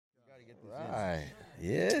Right.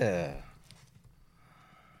 Yeah.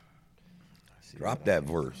 Drop that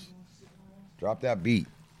verse. Drop that beat.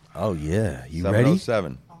 Oh, yeah. You ready?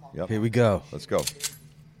 707. Yep. Here we go. Let's go.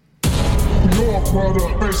 Your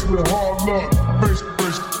product, basement hard luck.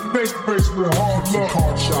 Basement hard luck.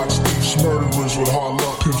 Card shots, thieves, murderers with hard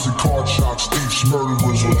luck. Pimps and card shots, thieves,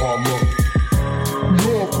 murderers with hard luck.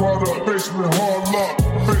 Your product, basement hard luck.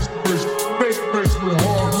 Basement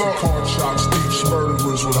hard luck. Card shots, thieves,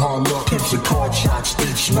 murderers with hard luck. Pimps and card shots,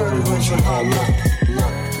 thieves, murderers with hard luck.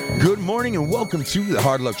 Good morning and welcome to the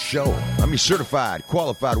Hard Luck Show. I'm your certified,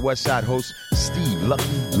 qualified West Side host, Steve Lucky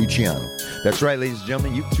Luciano. That's right, ladies and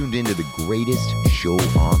gentlemen, you've tuned into the greatest show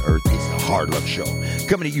on earth. It's the Hard Luck Show,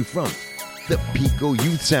 coming to you from the Pico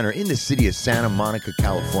Youth Center in the city of Santa Monica,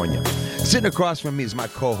 California. Sitting across from me is my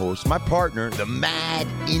co-host, my partner, the Mad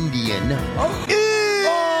Indian. Oh,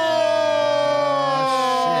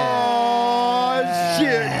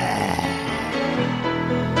 shit.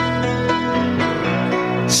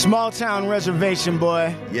 Small town reservation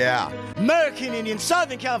boy. Yeah. American Indian,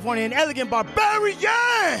 Southern California, an elegant barbarian.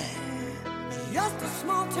 Just a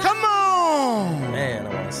small town. Come on. Man,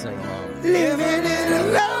 I want to sing along. Living in a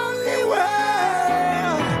lonely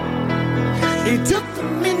world. He took the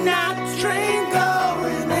midnight train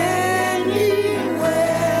going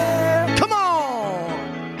anywhere. Come on.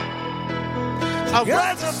 A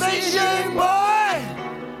reservation boy.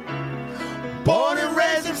 Born and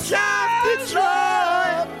raised in South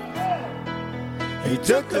Detroit. He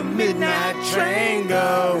took the midnight train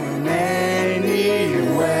going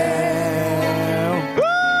anywhere.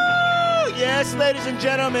 Woo! Yes, ladies and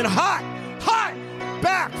gentlemen, hot,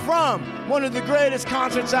 back from one of the greatest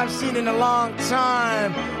concerts I've seen in a long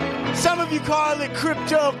time. Some of you call it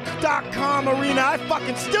Crypto.com Arena. I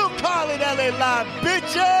fucking still call it LA Live,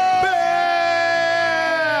 bitches!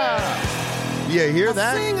 You hear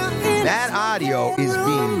that? That audio is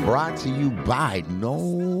being brought to you by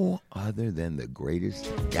no other than the greatest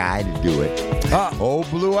guy to do it. Old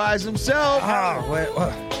Blue Eyes himself. Oh, wait.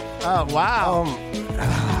 What? Oh, wow.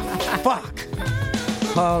 Fuck.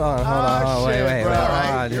 Hold on. Wait. All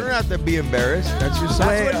right. You don't have to be embarrassed. That's your song.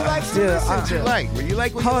 That's what he likes to listen to. You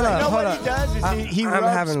like what Hold you on. like? What he does is he I'm rubs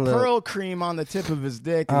having a little- pearl cream on the tip of his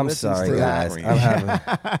dick and I'm listens sorry, to guys.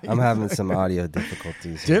 that. I'm having some audio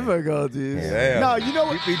difficulties. here. Difficulties. Yeah. No, you know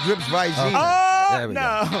what? He drips Visine. There we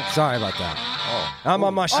go. Sorry about that. I'm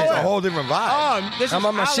on my shit That's a now. whole different vibe. Oh, this I'm is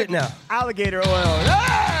on my shit now. Alligator oil.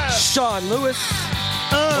 Ah! Sean Lewis,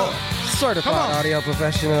 certified Come on. audio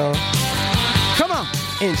professional, Come on.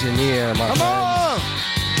 engineer, my Come friend, on.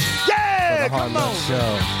 for Yeah, the Hard come Luck on.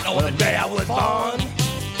 Show. One day I was born.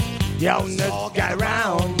 Yo, nuts got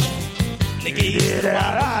around.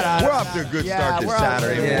 We're off to a good start this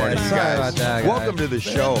Saturday morning, you sorry guys. about that, guys. Welcome to the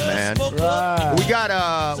show, man. Right.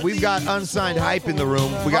 We've got unsigned hype in the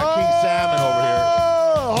room. We got King Salmon over here.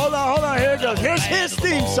 Oh, hold on. Here it goes. Here's his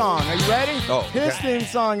theme song. Are you ready? Oh, His okay. theme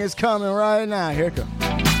song is coming right now. Here it comes.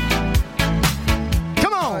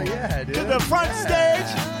 Come on. yeah, dude. To the front stage.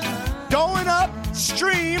 Going up,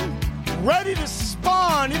 stream, ready to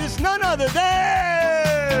spawn. It is none other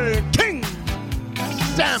than King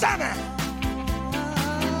Salmon.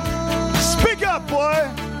 Speak up, boy.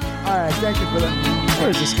 All right, thank you for that.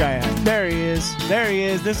 Where's this guy at? There he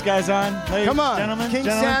is. This guy's on. Ladies, Come on. gentlemen. King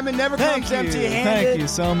gentlemen. Salmon never Thank comes you. empty-handed. Thank you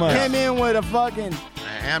so much. Came in with a fucking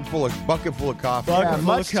Bucket full of coffee. Bucket yeah, full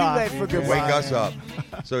much of too late coffee, for man. goodbye. Wake us up.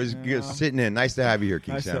 So he's just sitting in. Nice to have you here,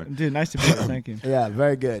 King Salmon. Dude, nice to be here. Thank you. Yeah,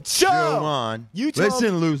 very good. Shuman. You told-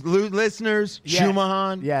 Listen, listeners. Yes.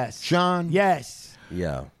 Shumahan. Yes. Sean. Yes.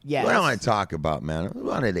 Yeah. Yes. What I want to talk about, man, I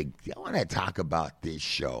want to talk about this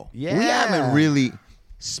show. Yeah. We haven't really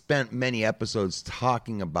spent many episodes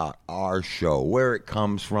talking about our show, where it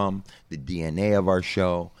comes from, the DNA of our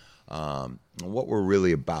show, what we're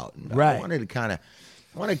really about. And Right. I wanted to kind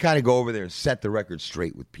of go over there and set the record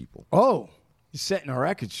straight with people. Oh, you're setting a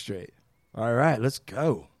record straight. All right, let's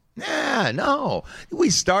go. Yeah, no. We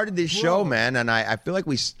started this show, man, and I feel like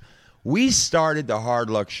we started the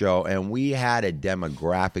Hard Luck Show, and we had a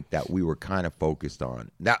demographic that we were kind of focused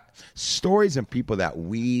on. Now, stories and people that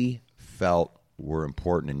we felt were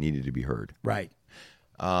important and needed to be heard. Right.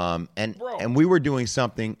 And we were doing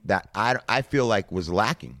something that I feel like was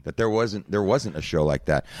lacking, that there wasn't a show like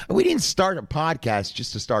that. We didn't start a podcast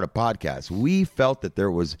just to start a podcast. We felt that there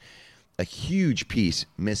was a huge piece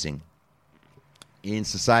missing in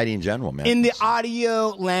society in general, man. In the audio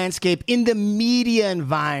landscape, in the media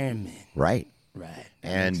environment. Right. Right.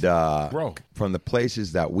 And from the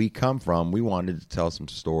places that we come from, we wanted to tell some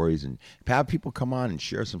stories and have people come on and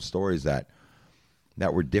share some stories that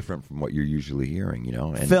that were different from what you're usually hearing, you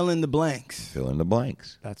know. And fill in the blanks. Fill in the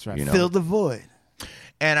blanks. That's right. You know? Fill the void.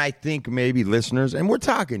 And I think maybe listeners, and we're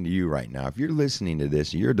talking to you right now, if you're listening to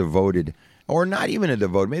this, you're devoted, or not even a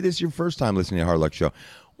devoted, maybe this is your first time listening to Hard Luck Show,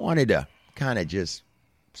 wanted to kind of just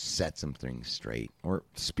set some things straight or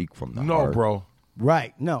speak from the heart. No, bro.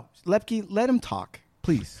 Right. No. Lepke, let him talk,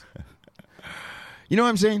 please. You know what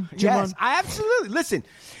I'm saying? Yes, I absolutely. Listen,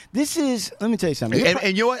 this is, let me tell you something.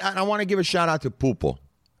 And you know what? I want to give a shout out to Poople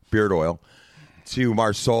Beard Oil, to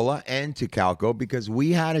Marsola, and to Calco, because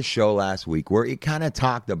we had a show last week where it kind of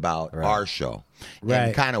talked about our show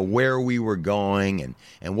and kind of where we were going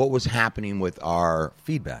and what was happening with our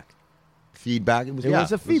feedback. It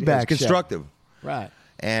was a feedback it was constructive. Show. Right.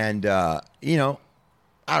 And, you know,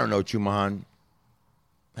 I don't know, Chumahan,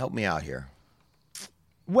 help me out here.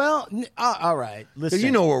 Well, all right. Listen.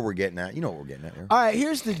 You know where we're getting at. You know what we're getting at here. All right,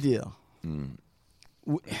 here's the deal.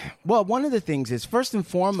 Well, one of the things is, first and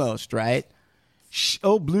foremost, right,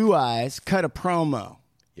 Blue Eyes cut a promo.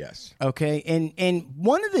 Yes. Okay? And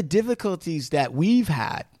one of the difficulties that we've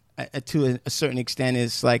had, to a certain extent,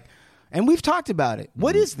 is like, and we've talked about it,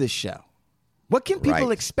 what is this show? What can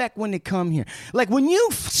people expect when they come here? Like, when you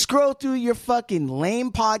scroll through your fucking lame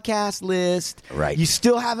podcast list, you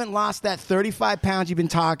still haven't lost that 35 pounds you've been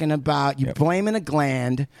talking about. You're blaming a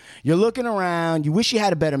gland. You're looking around. You wish you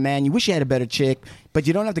had a better man. You wish you had a better chick, but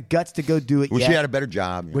you don't have the guts to go do it Wish yet. you had a better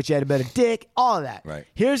job. Wish you had a better dick. All of that. Right.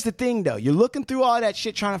 Here's the thing, though. You're looking through all that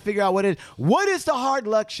shit trying to figure out what it is. What is the Hard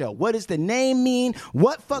Luck Show? What does the name mean?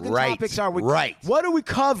 What fucking topics are we? What are we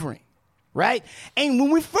covering? Right? And when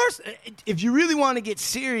we first, if you really want to get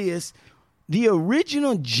serious, the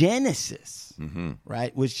original genesis,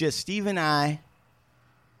 right, was just Steve and I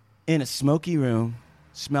in a smoky room,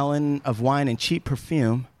 smelling of wine and cheap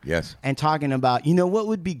perfume. Yes. And talking about, you know, what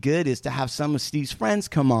would be good is to have some of Steve's friends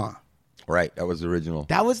come on. Right. That was the original.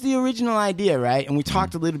 That was the original idea, right? And we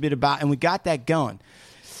talked a little bit about, and we got that going.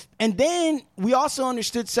 And then we also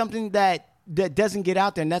understood something that doesn't get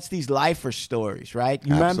out there, and that's these lifer stories, right?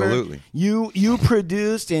 You remember you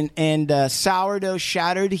produced and Sourdough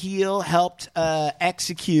Shattered Heel helped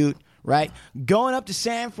execute, right? Going up to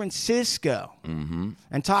San Francisco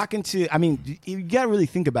and talking to, I mean, you got to really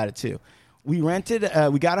think about it too. We rented,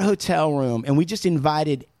 we got a hotel room, and we just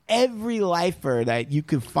invited every lifer that you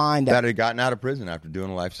could find that had gotten out of prison after doing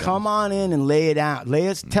a life sentence. Come on in and lay it out.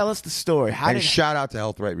 Tell us the story. Shout out to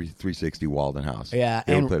Health Right 360 Walden House. Yeah,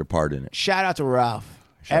 they played a part in it. Shout out to Ralph.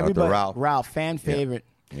 Shout out to Ralph, fan favorite.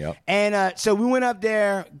 Yep. And so we went up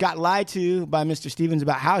there, got lied to by Mr. Stevens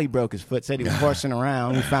about how he broke his foot. Said he was horsing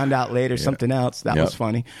around. We found out later something else. That was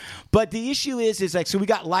funny. But the issue is like, so we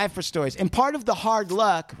got lifer stories, and part of the Hard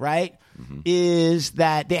Luck, right, is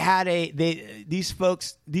that these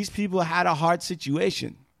people had a hard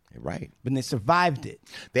situation, right, but they survived it.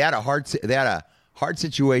 They had a hard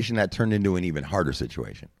situation that turned into an even harder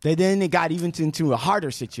situation. Then they got even into a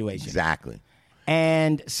harder situation. Exactly.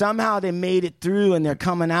 And somehow they made it through, and they're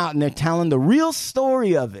coming out and they're telling the real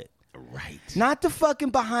story of it. Right. Not the fucking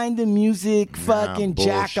behind the music, fucking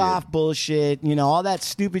jack off bullshit. You know, all that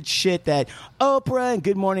stupid shit that Oprah and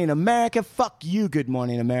Good Morning America, fuck you, Good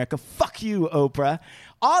Morning America, fuck you, Oprah.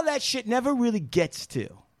 All that shit never really gets to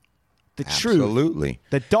the truth. Absolutely.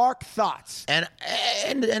 The dark thoughts. And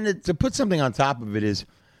to put something on top of it is,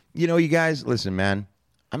 you know, you guys, listen, man,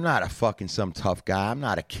 I'm not a fucking some tough guy. I'm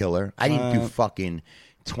not a killer. I didn't do fucking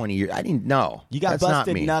 20 years. I didn't know. You got That's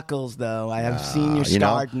busted not me. knuckles, though. I have seen your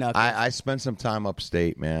scarred knuckles. I spent some time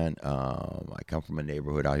upstate, man. I come from a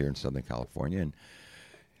neighborhood out here in Southern California.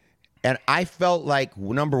 And I felt like,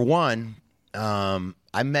 number one,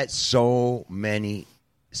 I met so many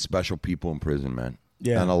special people in prison, man.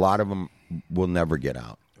 Yeah. And a lot of them will never get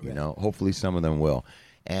out. You know, hopefully some of them will.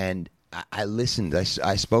 And I listened.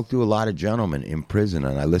 I spoke to a lot of gentlemen in prison,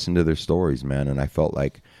 and I listened to their stories, man. And I felt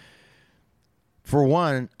like, for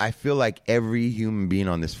one, I feel like every human being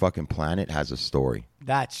on this fucking planet has a story.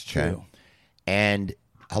 That's true. Okay? And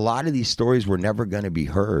a lot of these stories were never going to be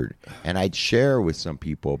heard. And I'd share with some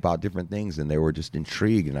people about different things, and they were just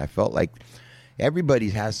intrigued. And I felt like everybody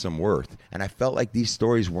has some worth. And I felt like these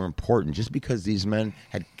stories were important. Just because these men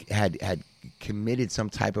had committed some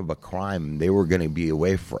type of a crime, they were going to be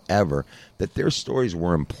away forever, that their stories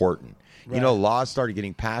were important. Right. You know, laws started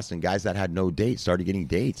getting passed, and guys that had no dates started getting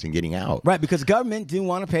dates and getting out. Right, because the government didn't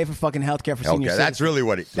want to pay for fucking health care for senior citizens. That's really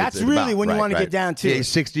what it's That's it's really about. when you want to get down to. Yeah, you're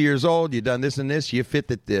 60 years old, you've done this and this, you fit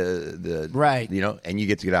the right, you know, and you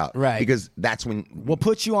get to get out. Right. Because that's when we'll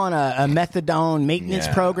put you on a methadone maintenance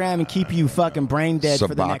program and keep you fucking brain dead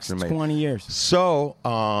for the next 20 years. So,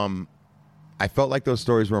 I felt like those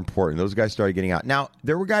stories were important. Those guys started getting out. Now,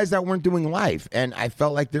 there were guys that weren't doing life, and I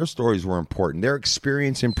felt like their stories were important. Their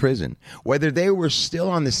experience in prison, whether they were still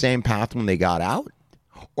on the same path when they got out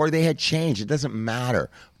or they had changed, it doesn't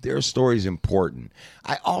matter. Their story is important.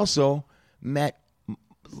 I also met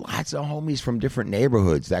lots of homies from different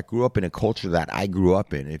neighborhoods that grew up in a culture that I grew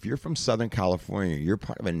up in. If you're from Southern California, you're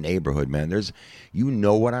part of a neighborhood, man. You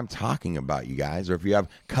know what I'm talking about, you guys. Or if you have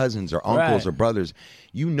cousins or uncles or brothers,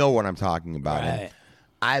 you know what I'm talking about. And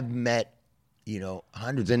I've met,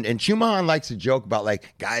 hundreds. And Chumahan likes to joke about,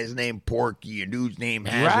 like, guys named Porky, a dude's named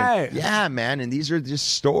Hazard. Right. Yeah, man. And these are just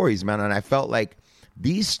stories, man. And I felt like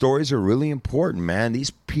these stories are really important, man.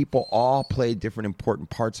 These people all played different important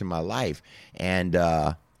parts in my life. And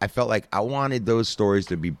I felt like I wanted those stories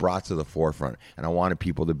to be brought to the forefront. And I wanted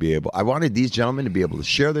these gentlemen to be able to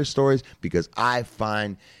share their stories because I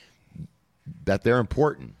find that they're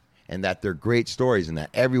important and that they're great stories and that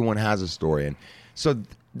everyone has a story. And so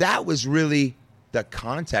that was really the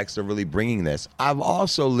context of really bringing this. I've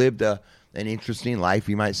also lived an interesting life,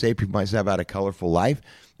 you might say. People might say I've had a colorful life.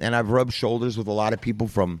 And I've rubbed shoulders with a lot of people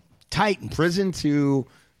from prison to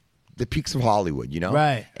the peaks of Hollywood,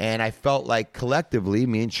 Right. And I felt like collectively,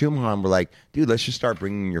 me and Chumahan were like, dude, let's just start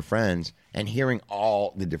bringing your friends and hearing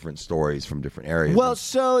all the different stories from different areas. Well,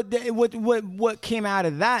 so what came out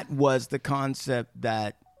of that was the concept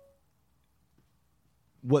that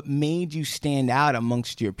what made you stand out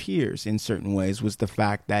amongst your peers in certain ways was the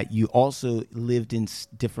fact that you also lived in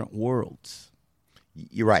different worlds.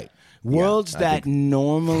 You're right. Worlds that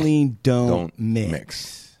normally don't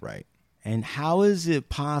mix. Right. And how is it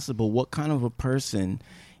possible? What kind of a person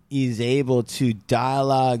is able to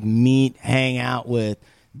dialogue, meet, hang out with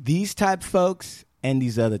these type folks and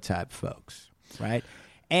these other type folks, right?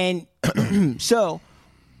 And so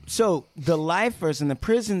the lifers and the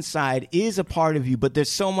prison side is a part of you, but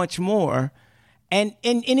there's so much more. And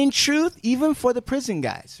in truth, even for the prison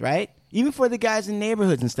guys, right? Even for the guys in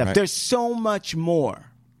neighborhoods and stuff, right. There's so much more.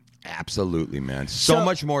 Absolutely, man. So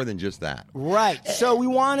much more than just that. Right. So we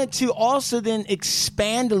wanted to also then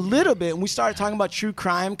expand a little bit, and we started talking about true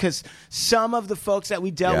crime because some of the folks that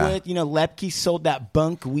we dealt with, Lepke sold that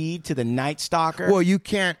bunk weed to the Night Stalker. Well, you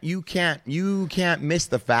can't miss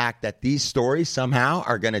the fact that these stories somehow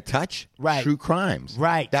are going to touch true crimes,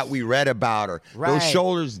 that we read about, or those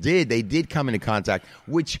shoulders they did come into contact,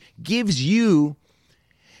 which gives you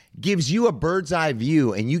a bird's eye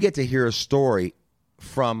view, and you get to hear a story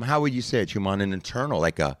from, how would you say it, Chuman, an internal,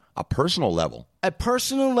 like a personal level. A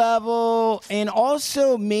personal level, and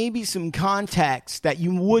also maybe some context that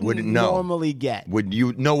you wouldn't normally get.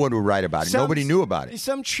 No one would write about it. Nobody knew about it.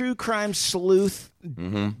 Some true crime sleuth,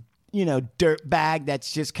 dirt bag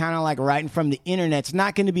that's just kind of like writing from the internet's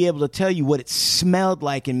not going to be able to tell you what it smelled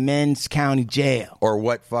like in Men's County Jail. Or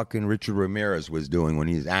what fucking Richard Ramirez was doing when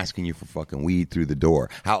he's asking you for fucking weed through the door.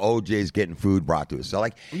 How OJ's getting food brought to us. So,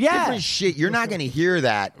 like, different shit. You're not going to hear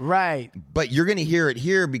that. Right. But you're going to hear it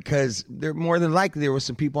here because more than likely there were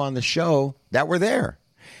some people on the show that were there.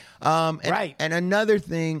 And another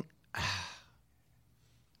thing,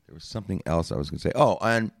 there was something else I was going to say. Oh,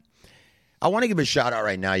 and I want to give a shout out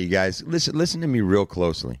right now, you guys. Listen to me real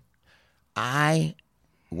closely. I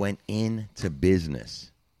went into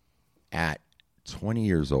business at 20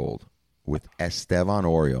 years old with Esteban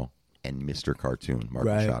Oriol and Mr. Cartoon, Mark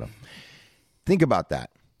Machado. Think about that.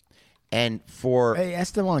 And Hey,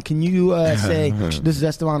 Esteban, can you say, this is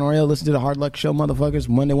Esteban Oriol, listen to the Hard Luck Show, motherfuckers,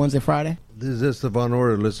 Monday, Wednesday, Friday? This is Esteban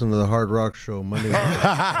Oriol, listen to the Hard Rock Show, Monday, Wednesday.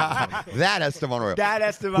 That Esteban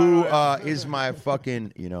Oriol. Who is my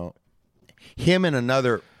fucking, him and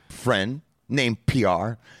another friend named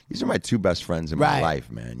PR. These are my two best friends in my life,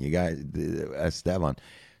 man. You guys, Esteban.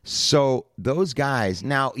 So those guys,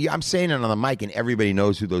 now I'm saying it on the mic and everybody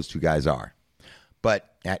knows who those two guys are.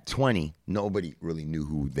 But at 20, nobody really knew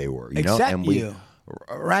who they were. Except you.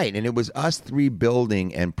 Right. And it was us three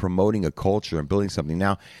building and promoting a culture and building something.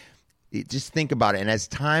 Now, just think about it. And as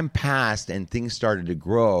time passed and things started to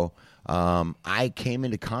grow, I came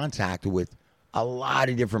into contact with a lot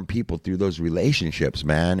of different people through those relationships,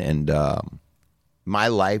 man. And my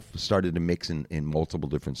life started to mix in multiple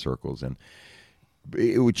different circles. And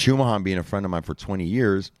with Chumahan being a friend of mine for 20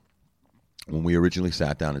 years, when we originally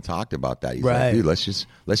sat down and talked about that, he's like, dude, let's just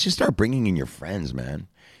start bringing in your friends, man.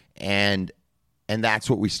 And that's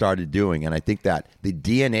what we started doing. And I think that the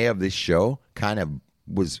DNA of this show kind of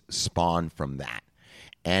was spawned from that.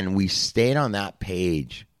 And we stayed on that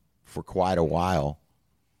page for quite a while.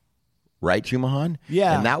 Right, Chumahan?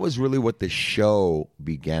 Yeah. And that was really what the show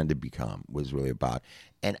began to become, was really about.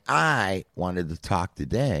 And I wanted to talk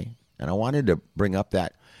today, and I wanted to bring up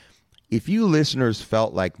that, if you listeners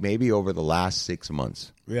felt like maybe over the last 6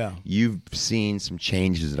 months, Yeah. you've seen some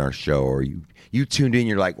changes in our show, or you tuned in,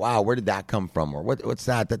 you're like, wow, where did that come from? Or what's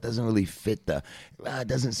that? That doesn't really fit it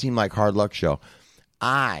doesn't seem like Hard Luck Show.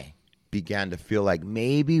 I began to feel like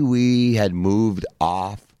maybe we had moved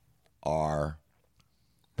off our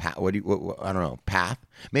path. I don't know, path.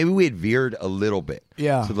 Maybe we had veered a little bit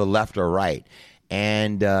to the left or right.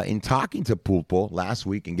 And in talking to Pulpo last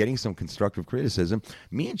week and getting some constructive criticism,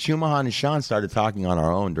 me and Chumahan and Sean started talking on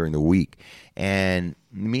our own during the week. And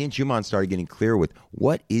me and Chumahan started getting clear with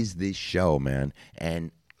what is this show, man?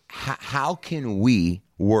 And how can we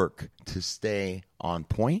work to stay on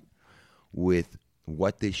point with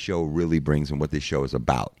what this show really brings and what this show is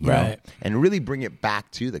about, you know? And really bring it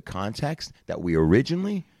back to the context that we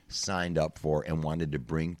originally signed up for and wanted to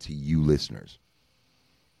bring to you listeners.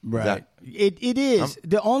 Right. It is.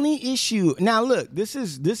 The only issue now, look, this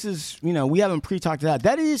is we haven't pre-talked it out.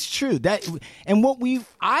 That is true. And what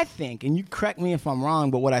I think, and you correct me if I'm wrong,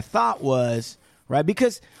 but what I thought was, right,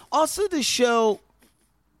 because also the show,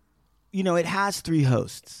 it has 3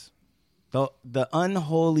 hosts. The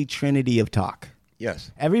unholy trinity of talk.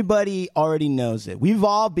 Yes. Everybody already knows it. We've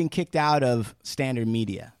all been kicked out of standard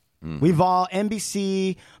media. Mm-hmm. We've all,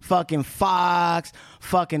 NBC, fucking Fox,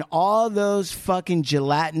 fucking all those fucking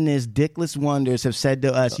gelatinous, dickless wonders have said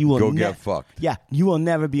to us, you will get fucked. Yeah, you will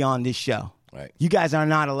never be on this show. Right. You guys are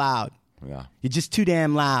not allowed. Yeah. You're just too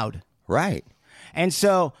damn loud. Right. And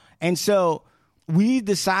so we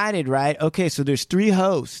decided, right, okay, so there's 3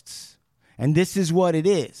 hosts, and this is what it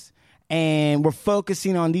is. And we're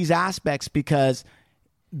focusing on these aspects because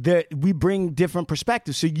we bring different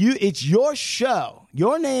perspectives. So it's your show.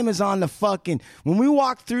 Your name is on the fucking, when we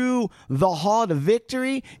walk through the hall to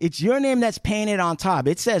victory, it's your name that's painted on top.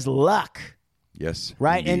 It says luck. Yes.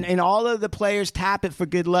 Right? And all of the players tap it for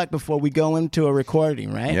good luck before we go into a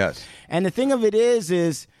recording, right? Yes. And the thing of it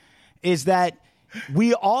is that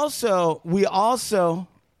we also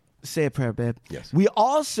say a prayer, babe. Yes. We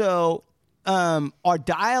also are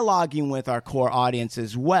dialoguing with our core audience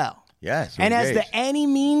as well. Yes. And as the Any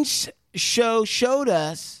Means show showed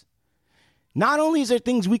us, not only is there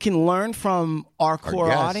things we can learn from our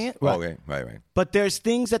core audience, right, but there's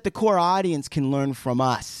things that the core audience can learn from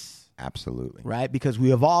us. Absolutely. Right? Because we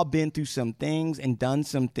have all been through some things and done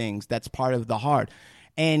some things. That's part of the hard.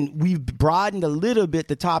 And we've broadened a little bit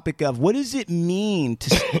the topic of what does it mean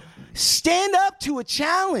to stand up to a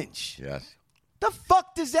challenge? Yes. The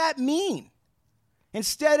fuck does that mean?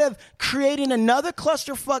 Instead of creating another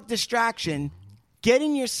clusterfuck distraction,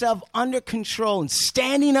 getting yourself under control and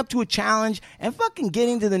standing up to a challenge and fucking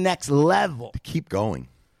getting to the next level. To keep going.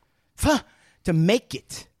 To make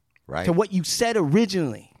it. Right. To what you said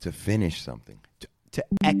originally. To finish something. To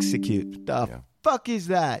execute. The fuck is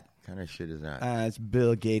that? What kind of shit is that? It's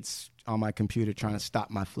Bill Gates on my computer trying to stop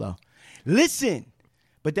my flow. Listen.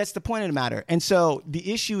 But that's the point of the matter. And so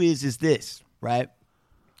the issue is this, right?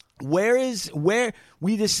 Where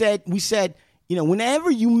we said,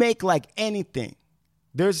 whenever you make like anything,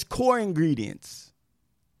 there's core ingredients.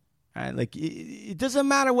 Right? Like it doesn't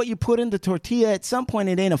matter what you put in the tortilla, at some point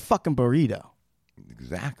it ain't a fucking burrito.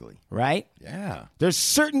 Exactly. Right? Yeah. There's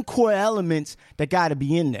certain core elements that got to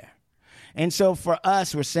be in there. And so for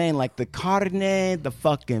us, we're saying like the carne, the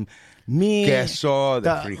fucking meat, queso, the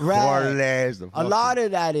frijoles, a lot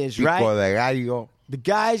of that is pico right. De gallo. The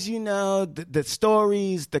guys, the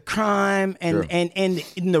stories, the crime, and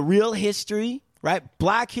in the real history, right?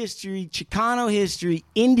 Black history, Chicano history,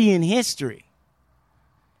 Indian history.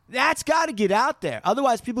 That's got to get out there.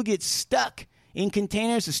 Otherwise, people get stuck in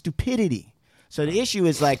containers of stupidity. So the issue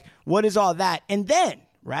is like, what is all that? And then,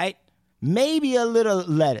 right, maybe a little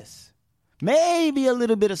lettuce, maybe a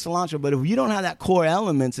little bit of cilantro. But if you don't have that core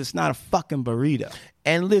elements, it's not a fucking burrito.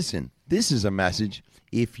 And listen, this is a message.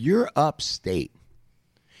 If you're upstate,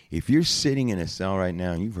 if you're sitting in a cell right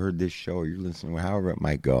now and you've heard this show or you're listening, however it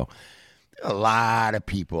might go, there are a lot of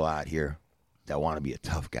people out here that want to be a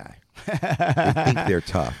tough guy. They think they're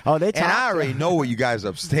tough. Oh, they talk. And I already know what you guys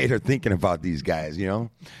upstate are thinking about these guys,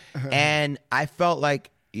 And I felt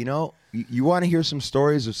like, you want to hear some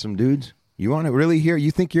stories of some dudes? You want to really hear?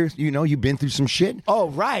 You think you've been through some shit? Oh,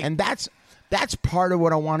 right. And that's part of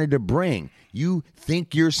what I wanted to bring. You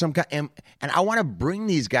think you're some guy, and I want to bring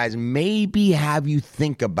these guys, maybe have you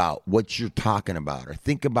think about what you're talking about, or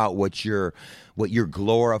think about what you're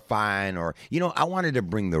glorifying, or I wanted to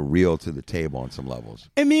bring the real to the table on some levels.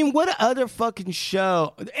 I mean, what other fucking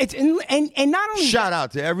show? It's and not only shout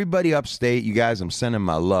out to everybody upstate, you guys. I'm sending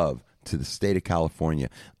my love to the state of California,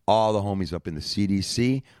 all the homies up in the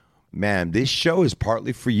CDC. Man, this show is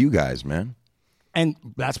partly for you guys, man. And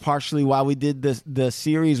that's partially why we did the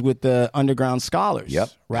series with the underground scholars. Yep,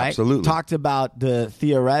 right. absolutely. Talked about the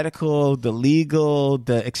theoretical, the legal,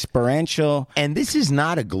 the experiential. And this is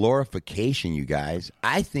not a glorification, you guys.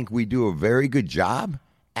 I think we do a very good job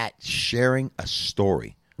at sharing a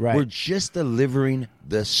story. Right. We're just delivering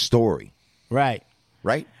the story. Right.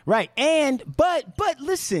 Right? Right. And but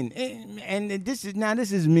listen, and this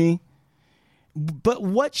is me. But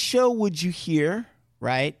what show would you hear,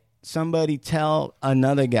 right? Somebody tell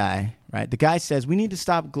another guy, right? The guy says, we need to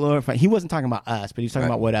stop glorifying. He wasn't talking about us, but he was talking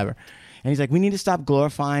about whatever. And he's like, we need to stop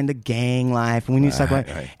glorifying the gang life. And we need to stop.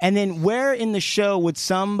 And then where in the show would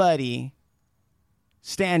somebody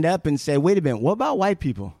stand up and say, wait a minute, what about white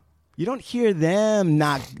people? You don't hear them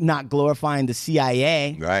not glorifying the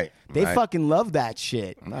CIA. Right. They fucking love that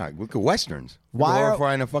shit. Nah, look at Westerns. Why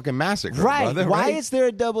glorifying a fucking massacre. Right. Brother, Why right? is there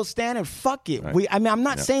a double standard? Fuck it. Right. I'm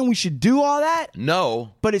not saying we should do all that.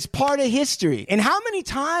 No. But it's part of history. And how many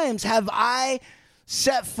times have I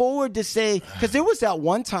set forward to say, because there was that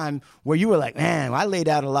one time where you were like, man, I laid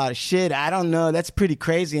out a lot of shit. I don't know. That's pretty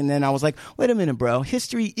crazy. And then I was like, wait a minute, bro.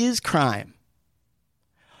 History is crime.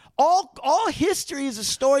 All history is a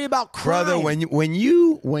story about crime. Brother, when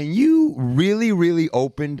you really, really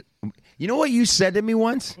opened, you know what you said to me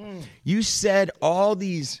once? You said all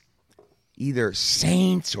these either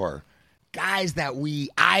saints or guys that we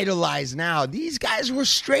idolize now, these guys were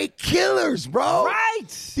straight killers, bro.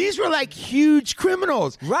 Right. These were like huge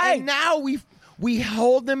criminals. Right. And now we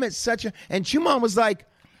hold them at such a, and Chuman was like,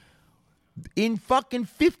 in fucking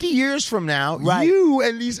 50 years from now, you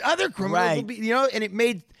and these other criminals will be, you know, and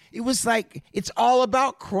it was like, it's all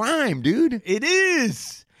about crime, dude. It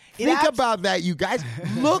is. Think about that, you guys.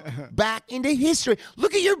 Look back into history.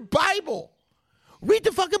 Look at your Bible. Read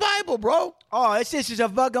the fucking Bible, bro. Oh, it's just a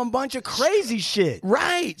fucking bunch of crazy shit.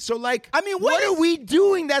 Right. So, like, I mean, what are we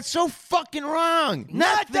doing that's so fucking wrong?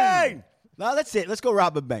 Nothing. No, that's it. Let's go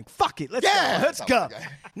rob a bank. Fuck it. Let's go. Let's go.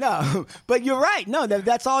 No, but you're right. No,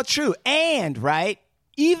 that's all true. And, right,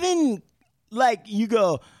 even, like, you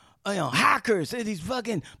go, you know, hackers, they're these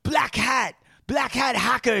fucking black hat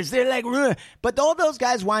hackers. They're like, but all those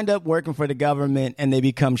guys wind up working for the government and they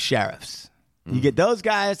become sheriffs. You get those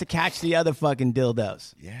guys to catch the other fucking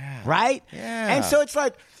dildos. Yeah. Right? Yeah. And so it's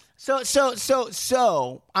like, so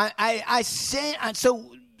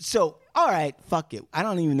all right, fuck it. I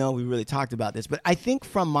don't even know if we really talked about this, but I think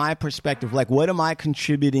from my perspective, like, what am I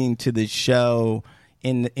contributing to the show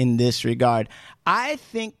in this regard? I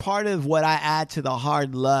think part of what I add to the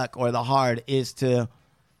hard luck or the hard is to,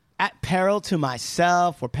 at peril to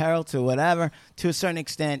myself or peril to whatever, to a certain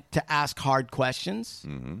extent, to ask hard questions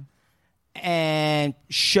and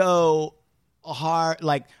show a hard,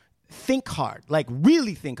 like, think hard, like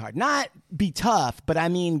really think hard, not be tough, but I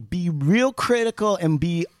mean, be real critical and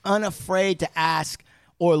be unafraid to ask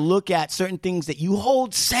or look at certain things that you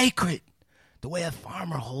hold sacred. The way a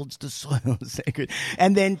farmer holds the soil sacred,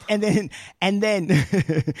 and then question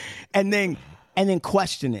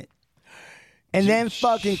it, and then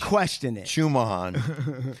fucking question it.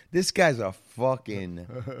 Chumahan, this guy's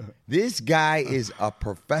this guy is a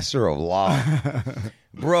professor of law,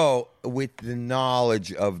 bro. With the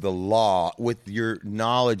knowledge of the law, with your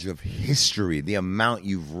knowledge of history, the amount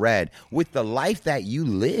you've read, with the life that you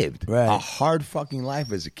lived, a hard fucking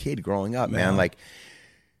life as a kid growing up, man. Like,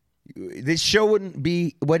 this show wouldn't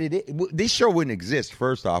be what it is. This show wouldn't exist,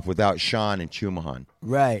 first off, without Sean and Chumahan.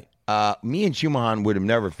 Right. Me and Chumahan would have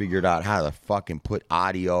never figured out how to fucking put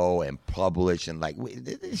audio and publish and like,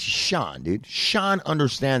 this is Sean, dude. Sean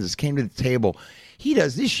understands this, came to the table. He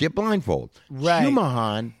does this shit blindfold. Right.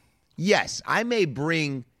 Chumahan, yes, I may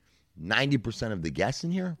bring 90% of the guests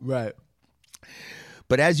in here. Right.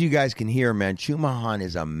 But as you guys can hear, man, Chumahan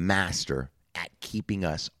is a master at keeping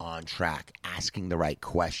us on track, asking the right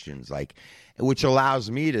questions, like, which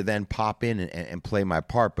allows me to then pop in and play my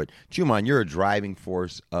part. But Chuman, you're a driving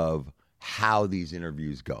force of how these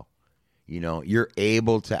interviews go. You know, you're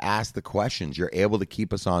able to ask the questions. You're able to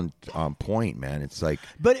keep us on point, man. It's like,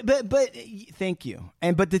 but thank you.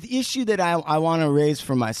 But the issue that I want to raise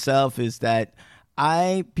for myself is that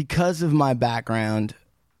because of my background,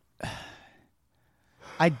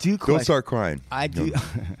 I do question. Don't start crying. I do.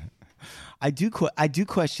 I do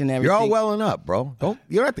question everything. You're all welling up, bro.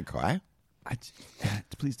 You don't have to cry.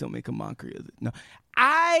 Please don't make a mockery of it. No,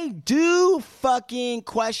 I do fucking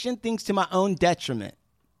question things to my own detriment.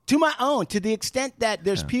 To the extent that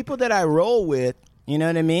there's people that I roll with, you know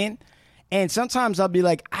what I mean? And sometimes I'll be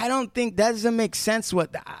like, I don't think that doesn't make sense. Yeah,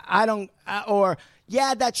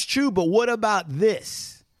 that's true, but what about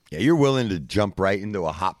this? Yeah, you're willing to jump right into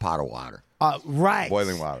a hot pot of water. Right.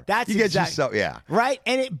 Boiling water. That's you get exactly yourself, yeah. right.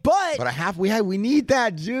 And But we need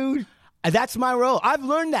that, dude. that's my role. I've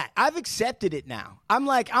learned that. I've accepted it now. I'm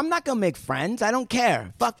like, I'm not gonna make friends. I don't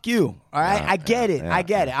care. Fuck you. All right. I get it.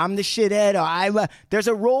 I'm the shithead. Or there's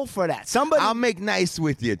a role for that. Somebody. I'll make nice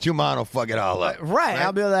with you. Chuman will fuck it all up. Right.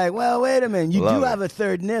 I'll be like, well, wait a minute. You do have a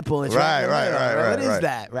third nipple. It's right. What is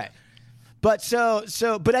that? Right. But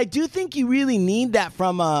but I do think you really need that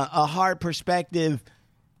from a hard perspective,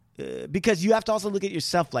 because you have to also look at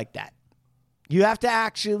yourself like that. You have to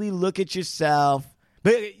actually look at yourself.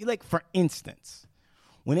 But like, for instance,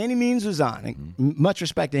 when Any Means was on, much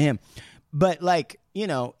respect to him, but like, you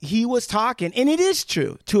know, he was talking, and it is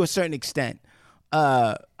true to a certain extent,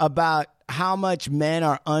 about how much men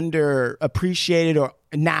are underappreciated or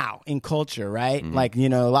now in culture, right? Like, you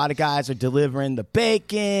know, a lot of guys are delivering the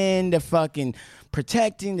bacon, the fucking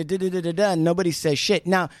protecting, the da-da-da-da-da, and nobody says shit.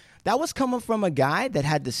 Now, that was coming from a guy that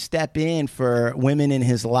had to step in for women in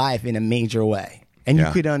his life in a major way. And you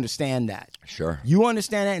could understand that. Sure. You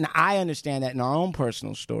understand that, and I understand that in our own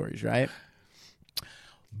personal stories, right?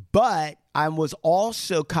 But I was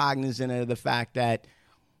also cognizant of the fact that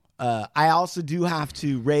I also do have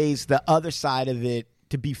to raise the other side of it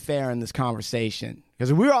to be fair in this conversation.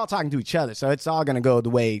 Because we're all talking to each other, so it's all going to go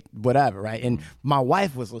the way whatever, right? And my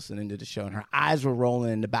wife was listening to the show, and her eyes were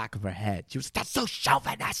rolling in the back of her head. She was, that's so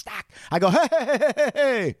chauvinistic. I go,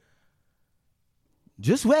 hey.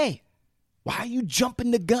 Just wait. Why are you jumping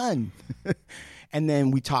the gun? And then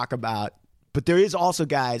we talk about, but there is also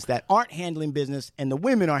guys that aren't handling business, and the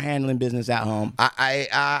women are handling business at home.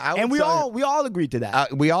 And we all agreed to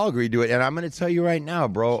that. We all agreed to it, and I'm going to tell you right now,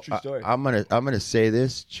 bro. True story. I'm gonna say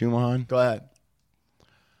this, Chuman. Go ahead.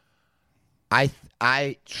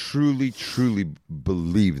 I truly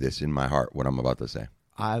believe this in my heart, what I'm about to say.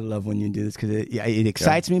 I love when you do this because it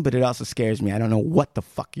excites me, but it also scares me. I don't know what the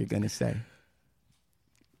fuck you're going to say.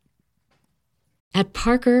 At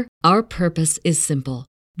Parker, our purpose is simple.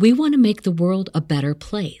 We want to make the world a better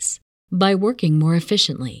place by working more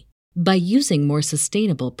efficiently, by using more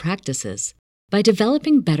sustainable practices, by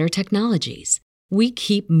developing better technologies. We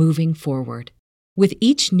keep moving forward. With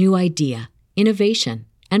each new idea, innovation,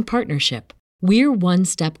 and partnership, we're one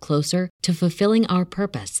step closer to fulfilling our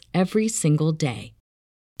purpose every single day.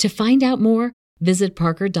 To find out more, visit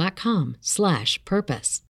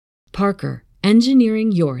parker.com/purpose. Parker,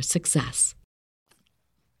 engineering your success.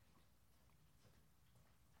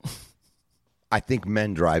 I think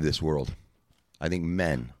men drive this world. I think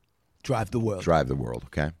men drive the world.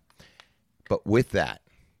 Okay? But with that,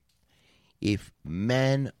 if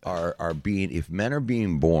men are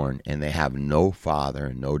being born and they have no father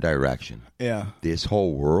and no direction, this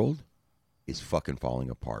whole world is fucking falling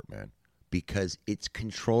apart, man. Because it's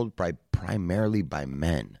controlled primarily by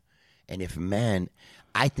men. And if men,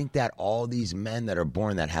 I think that all these men that are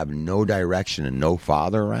born that have no direction and no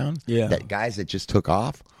father around, that guys that just took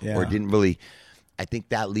off or didn't really, I think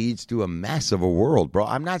that leads to a mess of a world, bro.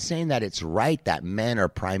 I'm not saying that it's right that men are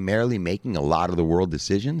primarily making a lot of the world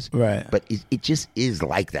decisions, right? But it just is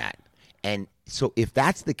like that. And so if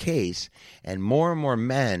that's the case, and more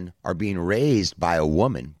men are being raised by a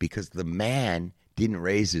woman because the man didn't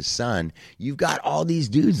raise his son, you've got all these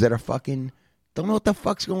dudes that are fucking don't know what the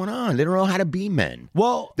fuck's going on. They don't know how to be men.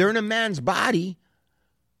 Well, they're in a man's body,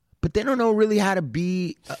 but they don't know really how to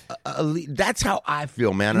be a that's how I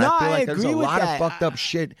feel, man. And no, I feel like I there's agree a with lot that. of fucked up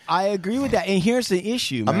shit. I agree with that. And here's the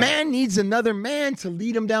issue, man. A man needs another man to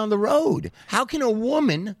lead him down the road. How can a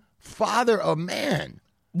woman father a man?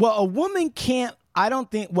 Well, a woman can't, I don't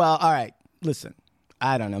think, well, all right, listen.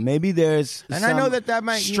 I don't know. Maybe there's and I know that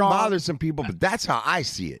might bother some people, but that's how I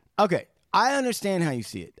see it. Okay. I understand how you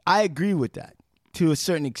see it. I agree with that to a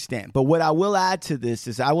certain extent. But what I will add to this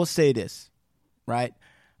is I will say this, right?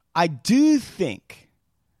 I do think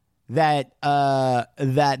that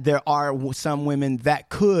that there are some women that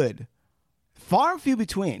could, far and few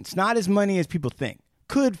between, it's not as many as people think,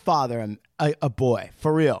 could father a boy,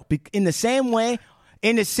 for real. In the same way,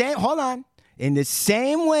 in the same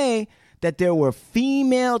way that there were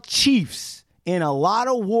female chiefs in a lot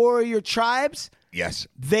of warrior tribes, yes,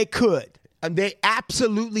 they could. And they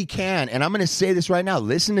absolutely can. And I'm going to say this right now.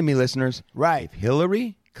 Listen to me, listeners. Right. If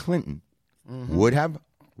Hillary Clinton would have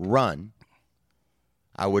run,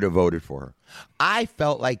 I would have voted for her. I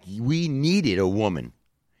felt like we needed a woman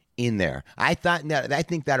in there. I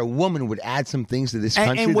think that a woman would add some things to this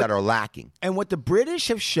country that are lacking. And what the British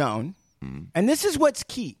have shown, and this is what's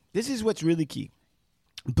key. This is what's really key.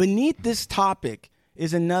 Beneath this topic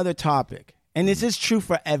is another topic. And this is true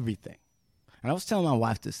for everything. And I was telling my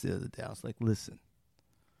wife this the other day. I was like, listen,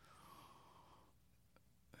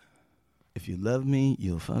 if you love me,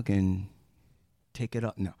 you'll fucking take it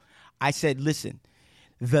up. No. I said, listen,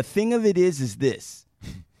 the thing of it is this.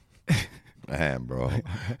 Man, bro.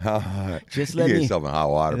 Just you let get me. yourself in hot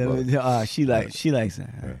water, bro. She likes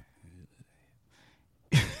that.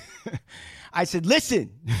 I said,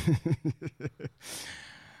 listen.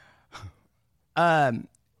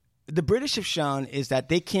 The British have shown is that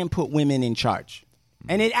they can't put women in charge.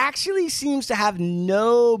 And it actually seems to have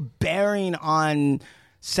no bearing on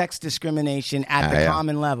sex discrimination at the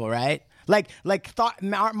common level, right?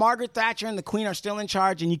 Margaret Thatcher and the Queen are still in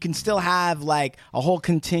charge, and you can still have like a whole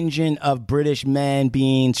contingent of British men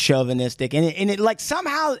being chauvinistic, and it like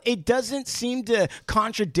somehow it doesn't seem to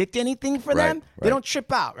contradict anything for them. Right. They don't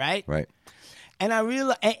trip out, right? Right. And I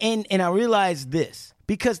realized this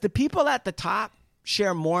because the people at the top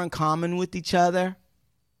share more in common with each other,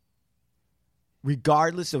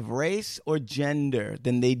 regardless of race or gender,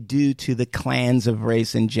 than they do to the clans of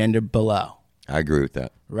race and gender below. I agree with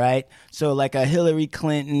that. Right? So like a Hillary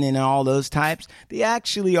Clinton and all those types, they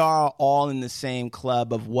actually are all in the same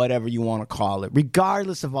club of whatever you want to call it,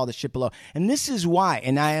 regardless of all the shit below. And this is why,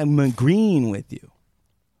 and I am agreeing with you,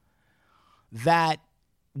 that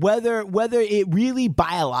whether it really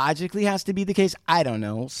biologically has to be the case, I don't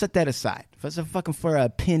know. Set that aside. For a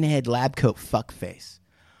pinhead lab coat fuckface.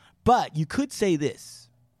 But you could say this,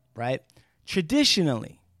 right?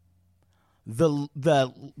 Traditionally,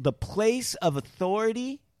 the place of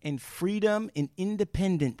authority and freedom and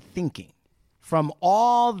independent thinking from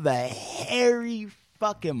all the hairy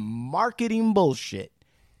fucking marketing bullshit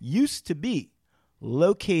used to be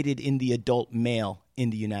located in the adult male in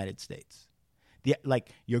the United States. Like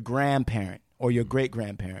your grandparent or your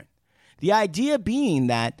great-grandparent. The idea being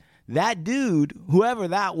that dude, whoever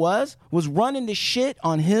that was running the shit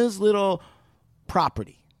on his little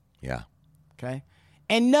property. Yeah. Okay?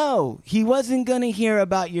 And no, he wasn't going to hear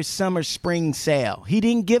about your summer spring sale. He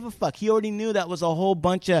didn't give a fuck. He already knew that was a whole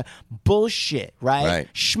bunch of bullshit, right?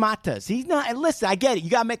 Right. Schmatas. He's not, and listen, I get it. You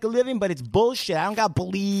got to make a living, but it's bullshit. I don't got to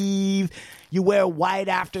believe you wear white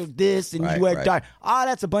after this and you wear dark. Oh,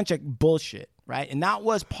 that's a bunch of bullshit, right? And that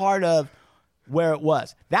was part of where it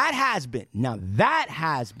was. That has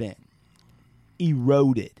been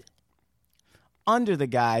eroded under the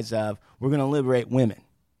guise of we're going to liberate women.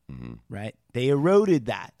 Right? They eroded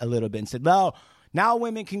that a little bit and said, no, now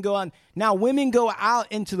women can go on. Now women go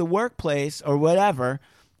out into the workplace or whatever.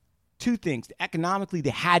 Two things. Economically, they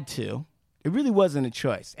had to. It really wasn't a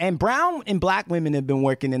choice. And brown and black women have been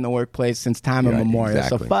working in the workplace since time immemorial.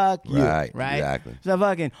 Exactly. So fuck you. Right? Exactly. So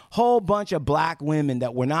fucking whole bunch of black women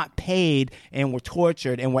that were not paid and were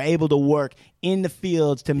tortured and were able to work in the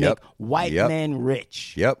fields to make white men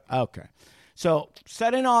rich. Yep. Okay. So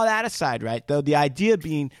setting all that aside, right, though, the idea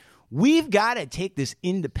being we've got to take this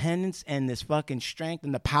independence and this fucking strength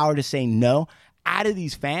and the power to say no out of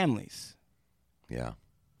these families. Yeah.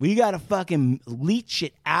 We got to fucking leech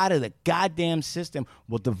it out of the goddamn system.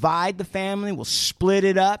 We'll divide the family. We'll split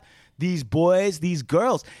it up. These boys, these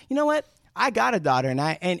girls. You know what? I got a daughter, and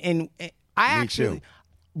I actually, too.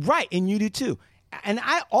 Right, and you do too. And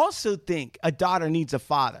I also think a daughter needs a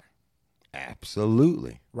father.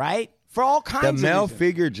 Absolutely. Right? For all kinds of reasons. The male reasons.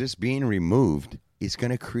 figure just being removed is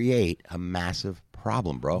going to create a massive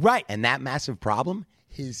problem, bro. Right. And that massive problem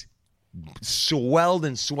is swelled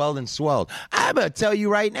and swelled and swelled. I'm going to tell you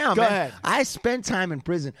right now, Go man. ahead. I spent time in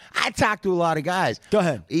prison. I talked to a lot of guys. Go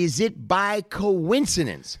ahead. Is it by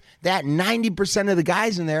coincidence that 90% of the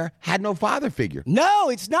guys in there had no father figure? No,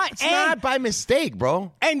 it's not. It's not by mistake,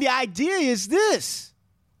 bro. And the idea is this.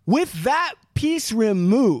 With that piece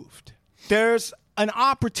removed, there's an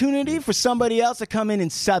opportunity for somebody else to come in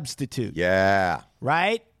and substitute. Yeah.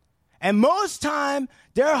 Right? And most time,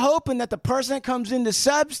 they're hoping that the person that comes in to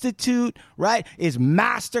substitute, right, is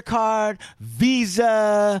MasterCard,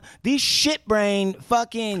 Visa, these shitbrain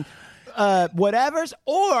fucking whatevers,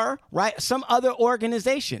 or, right, some other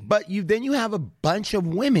organization. But then you have a bunch of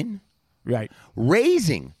women Right.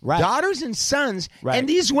 raising daughters and sons, Right. and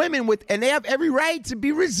these women and they have every right to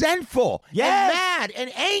be resentful Yes. and mad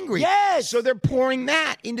and angry. Yes. So they're pouring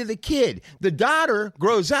that into the kid. The daughter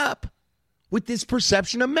grows up with this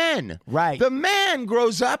perception of men. Right. The man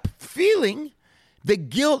grows up feeling the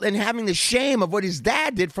guilt and having the shame of what his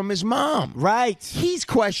dad did from his mom. Right. He's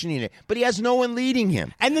questioning it, but he has no one leading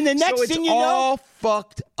him. And then the next so thing it's you know, all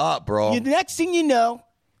fucked up, bro. the next thing you know,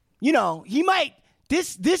 he might,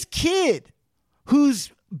 this kid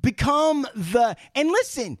who's become and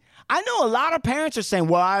listen, I know a lot of parents are saying,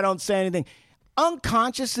 well, I don't say anything.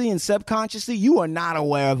 Unconsciously and subconsciously, you are not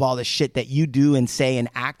aware of all the shit that you do and say and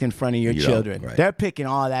act in front of your children. Right. They're picking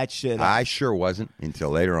all that shit up. I sure wasn't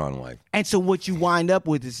until later on in life. And so what you wind up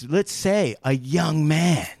with is, let's say, a young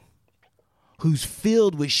man who's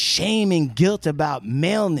filled with shame and guilt about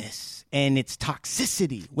maleness and its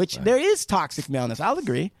toxicity, which there is toxic maleness, I'll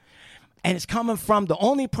agree. And it's coming from the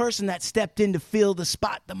only person that stepped in to fill the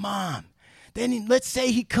spot, the mom. Then let's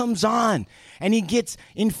say he comes on and he gets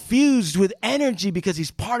infused with energy because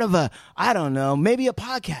he's part of maybe a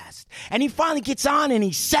podcast. And he finally gets on and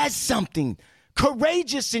he says something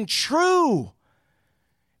courageous and true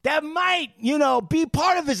that might, be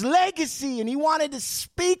part of his legacy. And he wanted to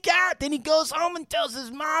speak out. Then he goes home and tells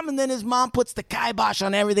his mom, and then his mom puts the kibosh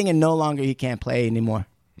on everything, and no longer he can't play anymore.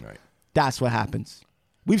 Right. That's what happens.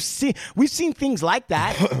 We've seen things like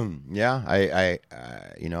that. Yeah,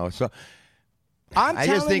 so I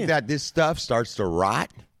just think that this stuff starts to rot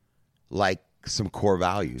like some core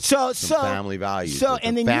values, some family values. So,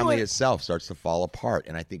 and the family itself starts to fall apart,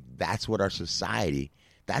 and I think that's what our society.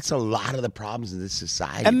 That's a lot of the problems in this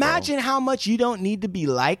society. Imagine how much you don't need to be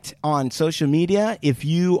liked on social media if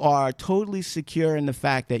you are totally secure in the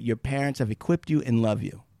fact that your parents have equipped you and love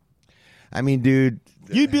you. I mean, dude,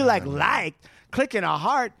 you'd be liked, clicking a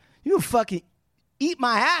heart. You fucking eat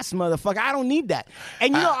my ass, motherfucker. I don't need that.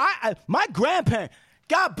 And my grandparents,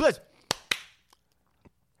 God bless,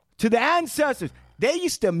 to the ancestors, they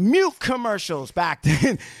used to mute commercials back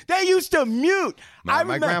then. They used to mute.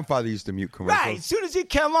 My grandfather used to mute commercials. Right, as soon as he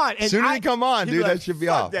come on. As soon as he come on, dude, that should be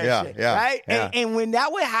off. Yeah. Right? Yeah. And when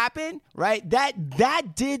that would happen, right,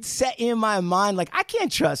 that did set in my mind, like, I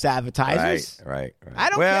can't trust advertisers. Right.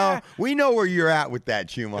 I don't care. Well, we know where you're at with that,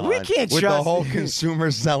 Chuman. We can't with trust the whole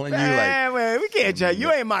consumer selling you we can't trust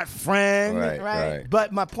you. Ain't my friend, right?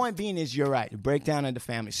 But my point being is, you're right. The breakdown of the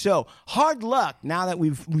family. So hard luck. Now that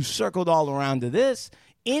we've circled all around to this,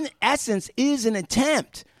 in essence, is an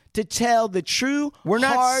attempt to tell the true. We're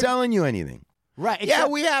not selling you anything. Right. Yeah,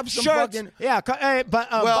 we have some shirts. fucking. Yeah,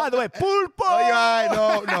 by the way, pulpo. Oh,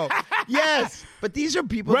 yeah, no. Yes, but these are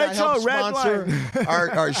people that help sponsor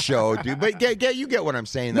our show, dude. But you get what I'm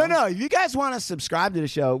saying, though. No. If you guys want to subscribe to the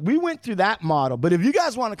show, we went through that model. But if you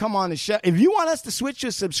guys want to come on the show, if you want us to switch to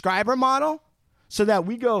a subscriber model so that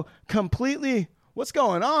we go completely, what's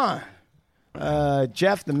going on?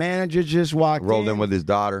 Jeff, the manager, just rolled in with his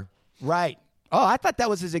daughter. Right. Oh, I thought that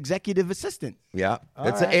was his executive assistant. Yeah.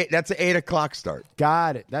 That's an 8 o'clock start.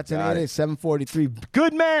 Got it. That's an 7:43.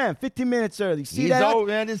 Good man. 15 minutes early. See that? Oh,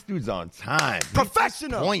 man, this dude's on time.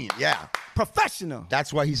 Professional. Yeah. Professional.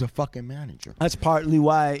 That's why he's a fucking manager. That's partly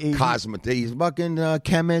why. He's a fucking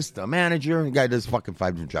chemist, a manager. The guy does fucking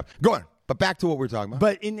 5 different jobs. Go on. But back to what we're talking about.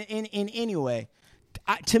 But in any way,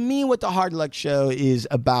 to me, what the Hard Luck Show is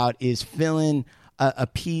about is filling a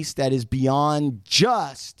piece that is beyond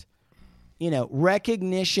just,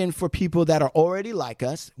 recognition for people that are already like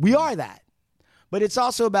us. We are that. But it's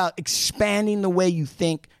also about expanding the way you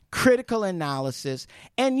think, critical analysis.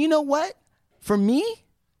 And you know what? For me,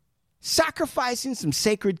 sacrificing some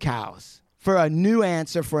sacred cows for a new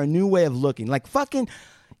answer, for a new way of looking. Like fucking,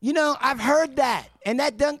 I've heard that. And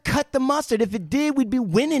that doesn't cut the mustard. If it did, we'd be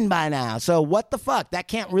winning by now. So what the fuck? That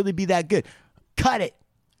can't really be that good. Cut it.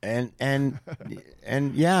 And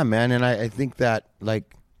yeah, man. And I think that,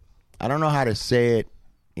 like, I don't know how to say it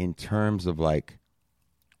in terms of, like,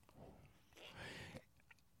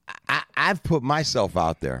 I've put myself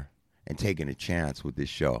out there and taken a chance with this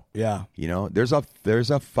show. Yeah. There's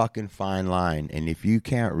a fucking fine line. And if you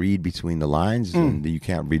can't read between the lines, then you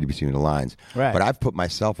can't read between the lines. Right. But I've put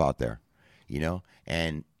myself out there,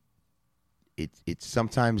 and it's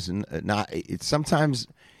sometimes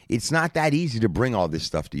it's not that easy to bring all this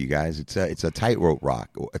stuff to you guys. It's a tightrope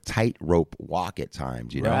walk at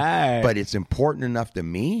times, Right. But it's important enough to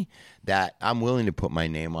me that I'm willing to put my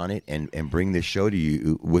name on it and bring this show to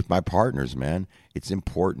you with my partners, man. It's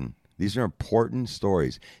important. These are important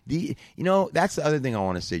stories. That's the other thing I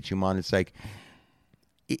want to say, Chuman. It's like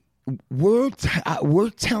we're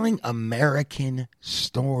telling American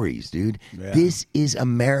stories, dude. Yeah. This is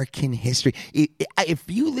American history. If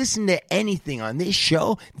you listen to anything on this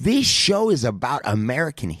show is about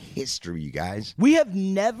American history, you guys. We have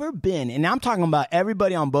never been, and I'm talking about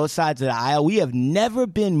everybody on both sides of the aisle, we have never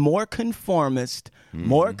been more conformist,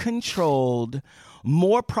 more controlled,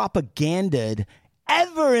 more propagandized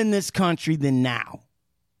ever in this country than now.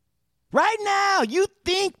 Right now, you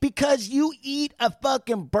think because you eat a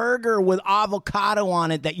fucking burger with avocado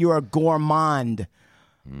on it that you're a gourmand.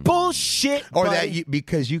 Bullshit. Or buddy.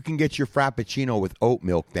 because you can get your Frappuccino with oat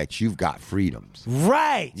milk that you've got freedoms.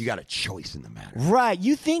 Right. You got a choice in the matter. Right.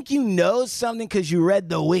 You think you know something because you read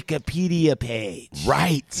the Wikipedia page.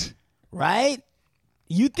 Right. Right?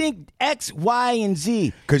 You think X, Y, and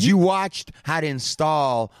Z. Because you watched how to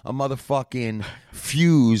install a motherfucking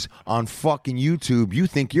fuse on fucking YouTube. You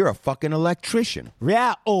think you're a fucking electrician.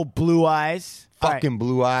 Yeah, old blue eyes. Fucking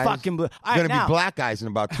blue eyes. Fucking blue. All Going right, to be black eyes in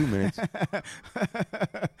about 2 minutes.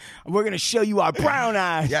 We're going to show you our brown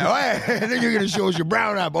eyes. Yeah, and then you're going to show us your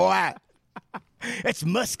brown eye, boy. It's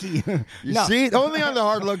musky. You see? Only on the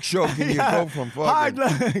Hard Luck Show can you go from fucking... Hard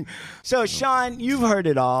luck. So, Sean, you've heard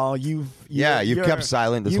it all. You've kept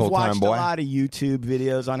silent this whole time, boy. You've watched a lot of YouTube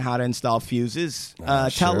videos on how to install fuses.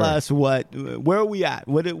 Tell us where are we at?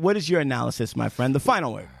 What is your analysis, my friend? The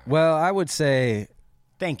final word. Well, I would say...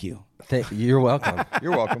 Thank you. You're welcome.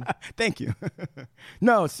 You're welcome. Thank you.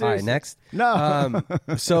 No, seriously. All right, next. No.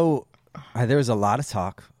 So there was a lot of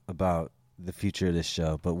talk about the future of this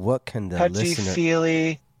show, but what can the listener...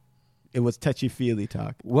 Touchy-feely. It was touchy-feely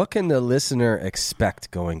talk. What can the listener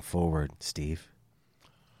expect going forward, Steve?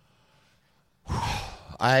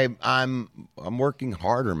 I'm working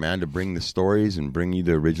harder, man, to bring the stories and bring you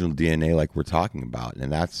the original DNA like we're talking about,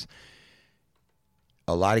 and that's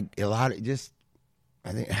a lot of just.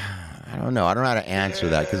 I think I don't know how to answer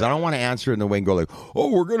that because I don't want to answer it in the way and go like, oh,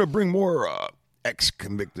 we're going to bring more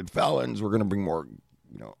ex-convicted felons, we're going to bring more,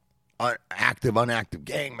 unactive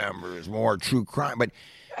gang members, more true crime, but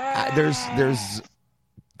there's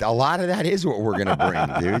a lot of that is what we're going to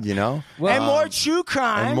bring, dude, Well, and more true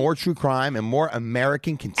crime. And more true crime and more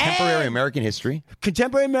contemporary American history.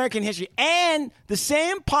 Contemporary American history. And the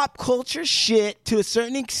same pop culture shit to a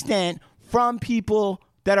certain extent from people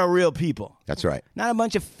that are real people. That's right. Not a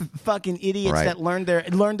bunch of fucking idiots that learned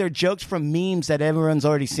their jokes from memes that everyone's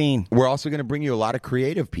already seen. We're also going to bring you a lot of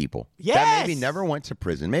creative people that maybe never went to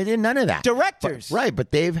prison. Maybe none of that. Directors.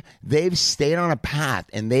 But they've stayed on a path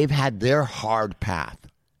and they've had their hard path.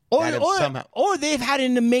 Or they've had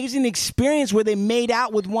an amazing experience where they made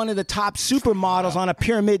out with one of the top supermodels on a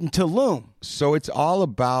pyramid in Tulum. So it's all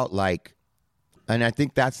about and I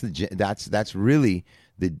think that's really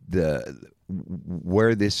the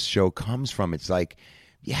where this show comes from. It's like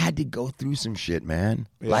you had to go through some shit, man.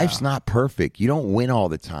 Yeah. Life's not perfect. You don't win all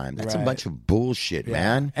the time. That's a bunch of bullshit,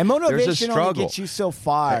 man. And motivation only gets you so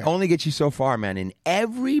far. It only gets you so far, man. And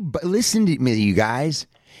listen to me, you guys.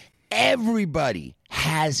 Everybody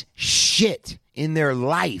has shit in their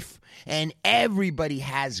life, and everybody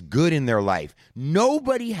has good in their life.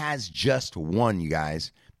 Nobody has just one, you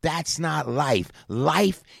guys. That's not life.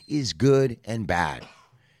 Life is good and bad.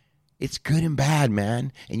 It's good and bad,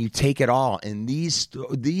 man, and you take it all. And these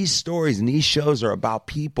stories and these shows are about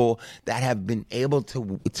people that have been able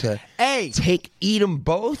to eat them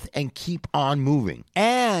both and keep on moving.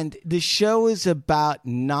 And the show is about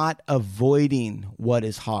not avoiding what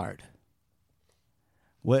is hard.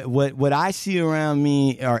 What I see around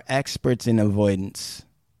me are experts in avoidance.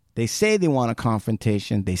 They say they want a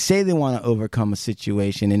confrontation. They say they want to overcome a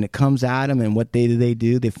situation, and it comes at them, and what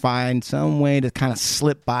do? They find some way to kind of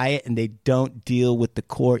slip by it, and they don't deal with the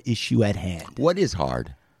core issue at hand. What is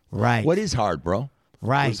hard? Right. What is hard, bro?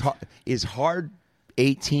 Right. Is hard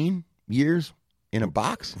 18 years in a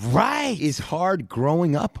box? Right. Is hard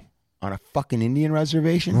growing up on a fucking Indian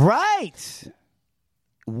reservation? Right.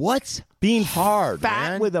 What's being hard, fat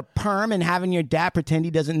man? With a perm and having your dad pretend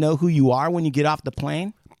he doesn't know who you are when you get off the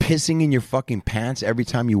plane? Pissing in your fucking pants every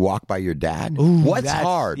time you walk by your dad? Ooh, what's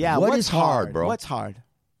hard? Yeah, what is hard, bro? What's hard?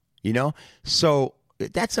 So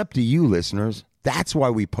that's up to you, listeners. That's why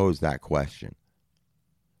we pose that question.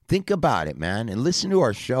 Think about it, man, and listen to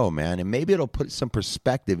our show, man, and maybe it'll put some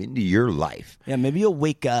perspective into your life. Yeah, maybe you'll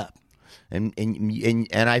wake up. And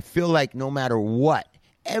I feel like no matter what,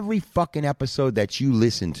 every fucking episode that you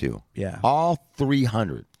listen to, all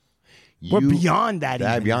 300, we're beyond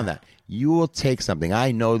that. Beyond that. You will take something.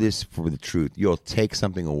 I know this for the truth. You'll take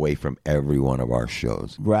something away from every one of our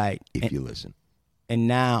shows. Right. If you listen. And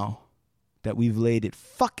now that we've laid it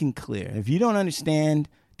fucking clear, if you don't understand,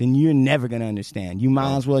 then you're never going to understand. You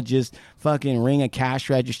might as well just fucking ring a cash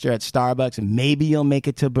register at Starbucks and maybe you'll make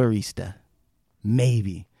it to barista.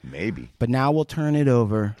 Maybe. But now we'll turn it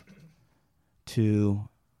over to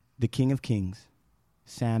the King of Kings.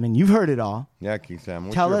 Salmon, you've heard it all. Yeah, King Salmon.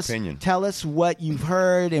 What's your opinion? Tell us what you've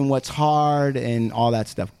heard and what's hard and all that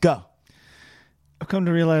stuff. Go. I've come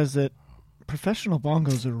to realize that professional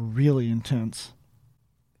bongos are really intense.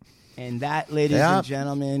 And that, ladies and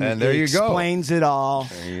gentlemen, and there you explains it all.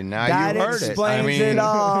 Now that you heard explains it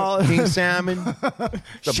all. King Salmon,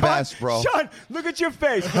 the best, bro. Sean, look at your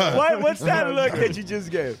face. What's that look that you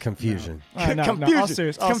just gave? Confusion. Confusion. All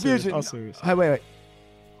serious. Confusion. All serious. Hey, wait.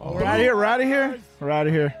 Oh, we're out of here. We're out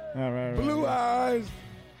of here. All right. Blue eyes.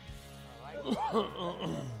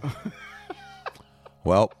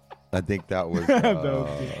 Well, I think that was.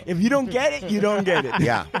 If you don't get it, you don't get it.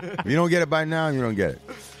 Yeah. If you don't get it by now, you don't get it.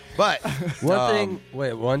 But One thing.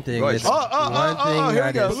 One thing. Go ahead. Here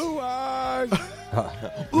we go.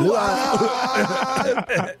 Blue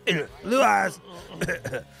eyes. Blue eyes.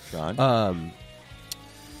 Sean.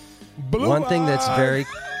 One thing that's very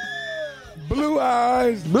Blue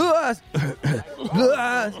eyes. blue eyes. Blue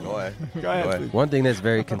eyes. Go ahead. One thing that's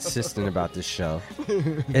very consistent about this show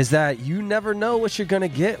is that you never know what you're gonna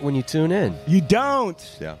get when you tune in. You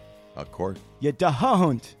don't. Yeah. Of course. You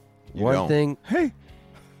don't. You One don't. thing. Hey.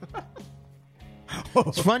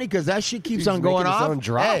 It's funny because that shit keeps He's on going making his off. own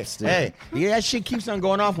drops, dude. Hey, yeah, that shit keeps on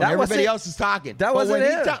going off when That everybody wasn't- else is talking. that But wasn't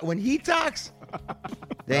when it. when he talks,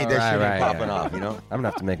 that shit Right, ain't popping yeah. off, you know? I'm gonna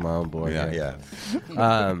have to make my own board. Yeah, here.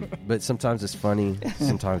 yeah. But sometimes it's funny.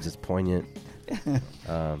 Sometimes it's poignant.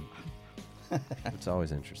 It's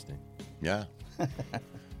always interesting. Yeah.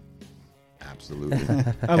 Absolutely.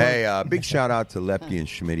 Hey, big shout out to Lefty and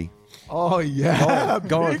Schmitty. Oh, yeah.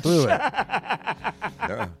 Going through it.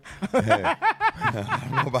 Hey, I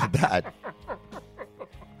don't know about that.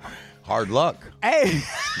 Hard luck. Hey.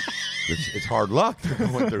 It's hard luck. They're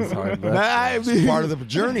going through. I Part of the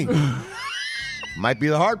journey. Might be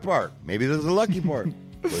the hard part. Maybe there's a lucky part.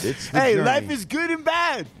 But it's the Hey, journey. life is good and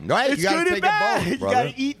bad. Right, It's you gotta good and take it bad. both, You brother. got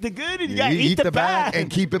to eat the good and you got to eat the bad. and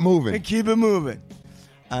keep it moving. And keep it moving.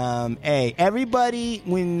 Hey, everybody,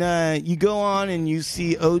 when you go on and you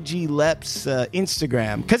see OG Lep's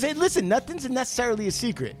Instagram, because, hey, listen, nothing's necessarily a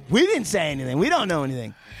secret. We didn't say anything. We don't know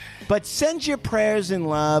anything. But send your prayers and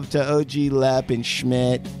love to OG Lep and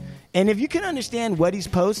Schmidt. And if you can understand what he's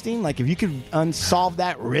posting, like if you could unsolve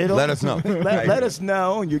that riddle, Let us know. let us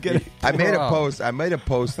know. And you get I made a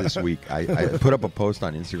post this week. I put up a post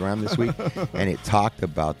on Instagram this week, and it talked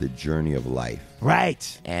about the journey of life.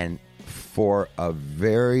 right. And for a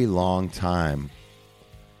very long time,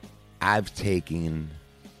 I've taken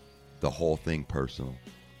the whole thing personal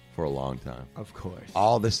for a long time. Of course.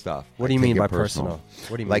 All this stuff. What I do you take mean it by personal?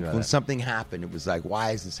 What do you mean like by when that? something happened, it was like,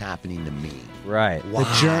 why is this happening to me? Right. Why?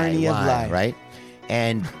 journey of Why? life. Right?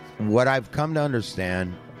 And what I've come to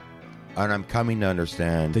understand, and I'm coming to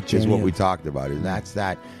understand, The is journey what we of- talked about. And that's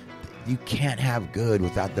that you can't have good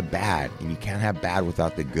without the bad, and you can't have bad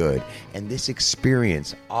without the good. And this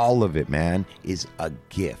experience, all of it, man, is a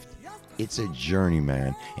gift. It's a journey,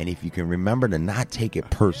 man. And if you can remember to not take it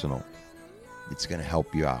personal, it's going to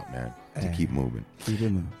help you out, man, to keep moving. Keep it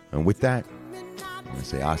moving. And with that, I'm going to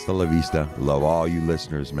say hasta la vista. Love all you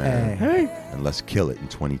listeners, man. Hey. And let's kill it in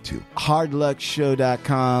 22.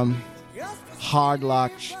 Hardluckshow.com.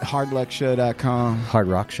 Hardluckshow.com. Hard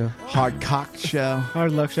Rock Show. Hardcock Show.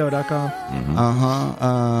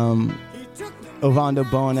 Hardluckshow.com. Ovando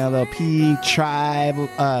Bowen LLP. Tribe.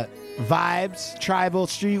 Vibes. Tribal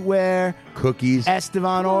Streetwear. Cookies.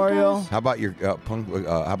 Estevan Oriole. How about your punk?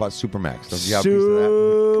 How about Supermax? Don't you have a piece of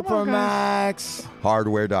Supermax. that?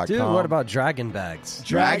 Hardware.com. Dude, what about Dragon Bags?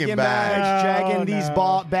 Dragon bags? Dragging these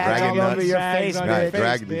bags Dragon all over nuts. your Bags face, on Right, your man. face,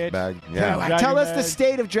 dragon these bitch. bags. Tell Yeah. Dragon us the bags.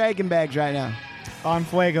 state of Dragon Bags right now. On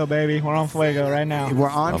fuego, baby. We're on fuego right now. We're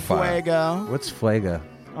on On fire. Fuego. What's Fuego?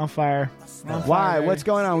 On fire. We're on Why? fire, baby. What's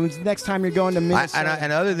going on? When's the next time you're going to Minnesota?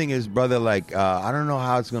 And the other thing is, brother, like I don't know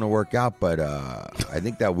how it's going to work out, but I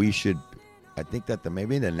think that we should. I think that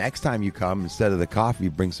maybe the next time you come, instead of the coffee,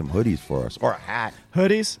 bring some hoodies for us or a hat.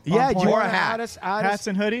 Hoodies? yeah, On do you point. want to hat. add us? Hats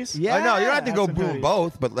and hoodies? Yeah. No, you don't have to go Hats and boom hoodies.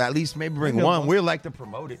 both, but at least maybe bring go one. both. We like to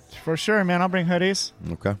promote it. For sure, man. I'll bring hoodies.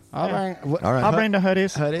 Okay. All right. All right. I'll bring the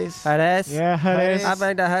hoodies. Hoodies. Hoodies. Yeah, hoodies. I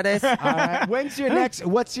bring the hoodies. All right.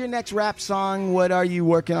 What's your next rap song? What are you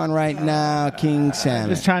working on right now, King Salmon?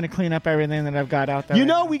 Just trying to clean up everything that I've got out there. You right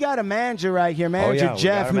know now. we got a manager right here, Manager yeah, we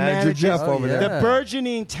Jeff, got a who manager manages Jeff over there. the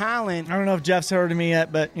burgeoning talent. I don't know if Jeff's heard of me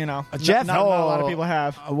yet, but you know, Jeff, not a lot of people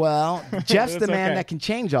have. Well, Jeff's the It's man okay. that can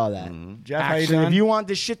change all that. Jeff, how you Actually, doing? if you want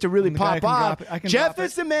this shit to really I'm the guy pop who can off, drop it. I can Jeff drop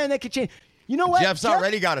is it. the man that can change. You know what? Jeff's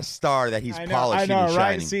already got a star that he's polishing and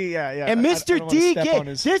right? shining. See, yeah. And I Mr. don't wanna D step on gave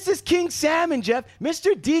his- this is King Salmon, Jeff.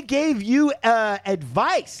 Mr. D gave you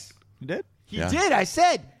advice. You did? He Yeah. did. I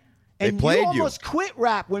said, and played you you. almost quit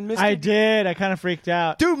rap when Mr. I did. I kind of freaked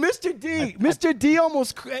out. Dude, Mr. D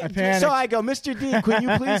almost quit. panicked. So I go, Mr. D, can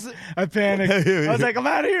you please? I panicked. I was like, I'm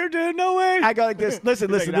out of here, dude. No way. I go like this. Listen.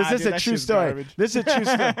 He's like, This nah, is dude, a that true shit's story. garbage. This is a true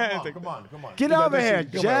story. Come on. Get over here,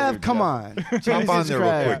 Come Jeff. over, Come Jeff. on. Jump on Jesus there real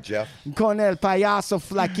Christ. quick, Jeff. Con el payaso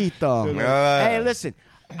flaquito. right. Hey, listen.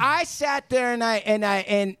 I sat there and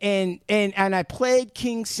I played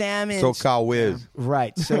King Salmon's SoCal Wiz.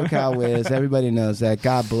 Right, SoCal Wiz. Everybody knows that.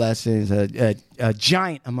 God bless him. He's a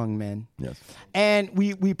giant among men. Yes. And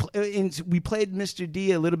we played Mr.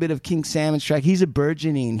 D a little bit of King Salmon's track. He's a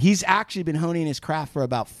burgeoning. He's actually been honing his craft for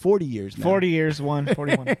about 40 years now. 40 years,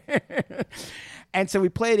 41. And so we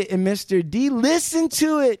played it, and Mr. D listened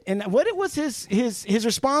to it, and what it was his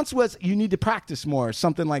response was, "You need to practice more," or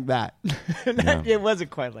something like that. It wasn't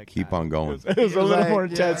quite like Keep that. on going. It was a little like, more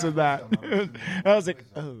intense than that. I was like,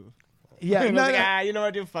 oh. Yeah, I was like, you know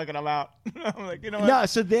what, dude, fuck it, I'm out. I'm like, you know what? No,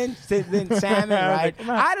 so then Salmon, right,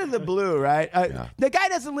 out of the blue, right? The guy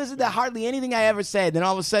doesn't listen to hardly anything I ever say. Then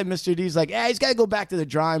all of a sudden, Mr. D's like, he's got to go back to the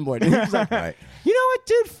drawing board. And he's like, Right. You know what,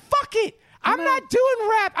 dude? Fuck it. I'm not doing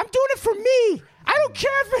rap. I'm doing it for me. I don't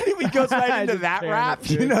care if anybody goes right into that rap,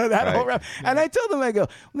 you know, that whole rap. And I told him, I go,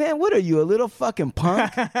 man, what are you, a little fucking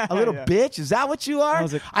punk? A little bitch? Is that what you are?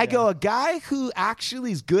 I go, a guy who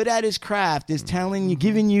actually is good at his craft is telling you,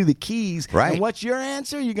 giving you the keys. Right. And what's your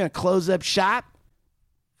answer? You're going to close up shop?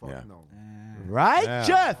 Fuck no. Right, Yeah.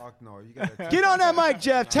 Jeff? Fuck no. You gotta Get on that mic,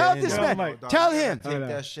 Jeff. Tell this Yeah, man. Mike. Tell him. take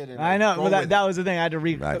that shit and I know, go but with that it. was the thing. I had to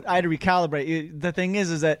Right. I had to recalibrate. The thing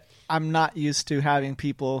is that I'm not used to having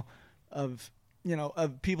people of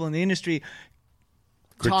people in the industry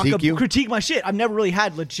critique my shit. I've never really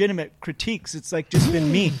had legitimate critiques. It's like just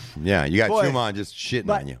been me. Yeah, you got Boy. Truman just shitting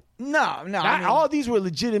But on you. no. I mean, All these were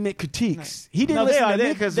legitimate critiques. He didn't no, listen they to are,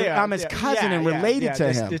 me because they are, I'm his yeah, cousin yeah, and yeah, related yeah,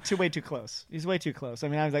 to him. They're way too close. He's way too close. I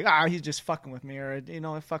mean, I was like, he's just fucking with me, or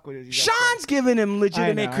fuck with you. Sean's giving him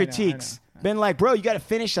legitimate I know, critiques. I know. Been like, bro, you got to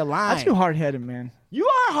finish a line. I'm too hard headed, man. You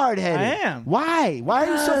are hard-headed. I am. Why? Why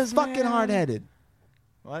are you so Because, fucking man. hard-headed?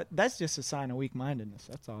 Well, that's just a sign of weak mindedness.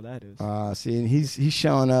 That's all that is. See, and he's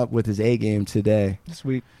showing up with his A game today. This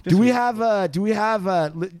week. Do we have?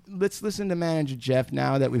 Let's listen to Manager Jeff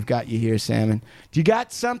now that we've got you here, Salmon. Do you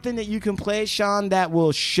got something that you can play, Sean, that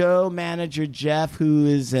will show Manager Jeff, who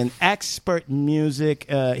is an expert in music,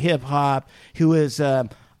 hip hop, who is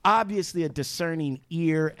obviously a discerning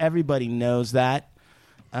ear. Everybody knows that.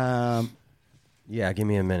 Yeah, give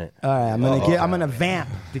me a minute. All right, I'm gonna vamp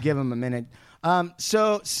to give him a minute.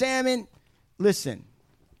 So Salmon, listen,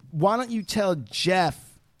 why don't you tell Jeff,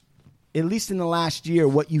 at least in the last year,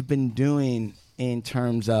 what you've been doing in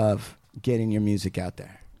terms of getting your music out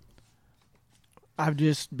there? I've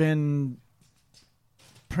just been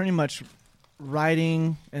pretty much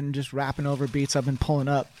writing and just rapping over beats I've been pulling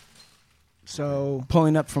up. So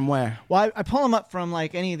Pulling up from where? Well, I pull them up from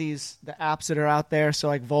like any of the apps that are out there. So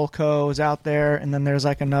like Volco is out there, and then there's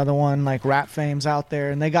like another one like Rap Fame's out there,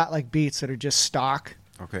 and they got like beats that are just stock.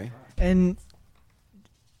 Okay. And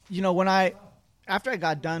after I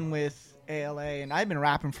got done with ALA, and I've been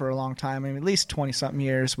rapping for a long time, I mean at least 20 something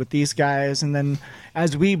years with these guys, and then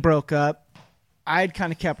as we broke up, I'd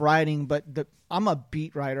kind of kept writing, but I'm a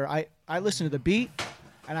beat writer. I listen to the beat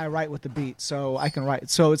and I write with the beat, so I can write.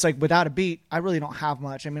 So it's like without a beat, I really don't have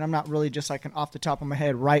much. I mean, I'm not really just like an off the top of my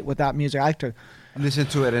head write without music. I like to Listen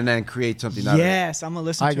to it and then create something out of it. Yes, I'm gonna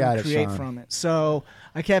listen to and create Sean. from it. So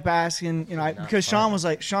I kept asking, because Sean was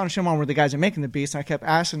like, Sean and Shimon were the guys that are making the beats, and I kept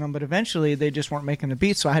asking them, but eventually they just weren't making the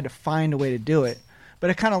beats, so I had to find a way to do it. But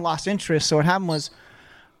I kind of lost interest. So what happened was,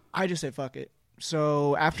 I just said fuck it.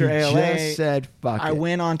 So after He ALA, just said fuck I it.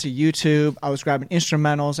 went onto YouTube. I was grabbing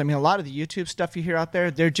instrumentals. I mean, a lot of the YouTube stuff you hear out there,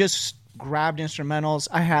 they're just grabbed instrumentals.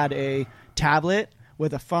 I had a tablet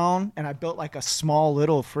with a phone, and I built like a small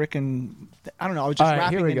little freaking, I don't know, I was just All right,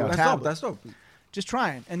 rapping here we into go. a That's dope. tablet. That's dope. Just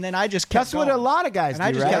trying. And then I just kept That's going. what a lot of guys and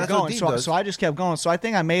I do, just right? kept That's what going. Dean So, does. so I just kept going. So I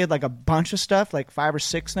think I made like a bunch of stuff, like 5 or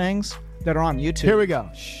 6 things that are on YouTube. Here we go.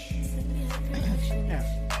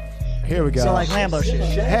 Here we go. So like Lambo shit.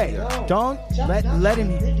 Hey, don't let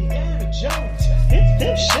him. Indiana Jones, hit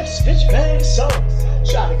them ships, bitch, bang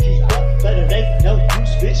songs. Try to keep up, but it ain't no use,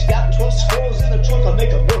 bitch. Got 12 scrolls in the trunk, I'll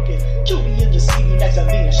make her work it. Cutie in the CD next to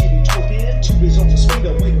me, and she be twerking. 2 is on the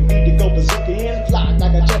speeder, waiting for me to go berserking. Fly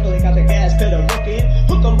like a Zeppelin, got the gas pedal working.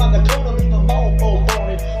 Hook 'em on the corner, leave 'em all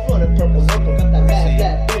boring. Running purple, got the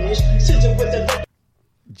mad finish. Sitting with the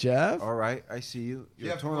Jeff? All right, I see you.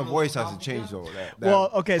 Your tone of voice has to change, though. Well,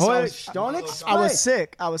 okay, so Oh, don't explain. I was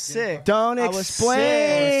sick. I was sick. Don't I was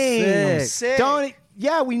explain. sick. I was sick. Don't.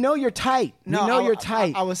 Yeah, we know you're tight. No, we know I- you're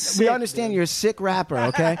tight. I was We sick, understand dude. you're a sick rapper.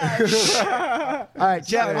 Okay. All right,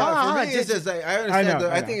 Jeff. hold on, hold for on, me, it's just like, I understand. I know,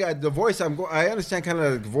 I I know. think the voice. I understand kind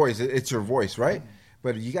of the voice. It's your voice, right?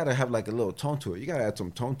 But you got to have like a little tone to it. You got to add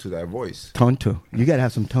some tone to that voice. Tone to. You gotta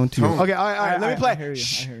have some tone to. Tone. It. Okay. All right. Let me play. I hear you.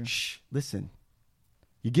 Shh, I hear you. shh. Listen.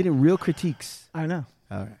 You're getting real critiques. I know.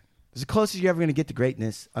 All right. It's the closest you're ever going to get to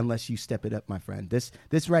greatness unless you step it up, my friend. This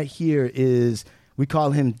right here is We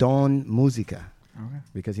call him Don Musica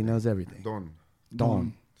because he knows everything.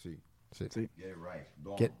 Don. See. See. Get it right.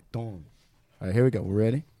 Get Don. All right, here we go. We're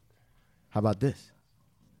ready? How about this?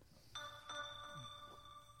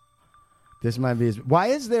 This might be. Why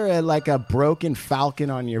is there a broken falcon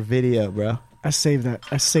on your video, bro? I saved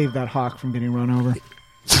that hawk from getting run over.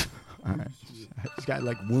 All right. It's got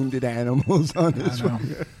like wounded animals on this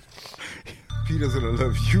one. Peter's gonna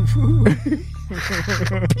love you.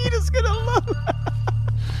 Peter's gonna love.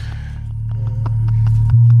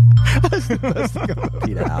 That's the best thing about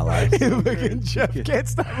Peter allies. Fucking Jeff can't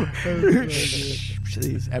stop.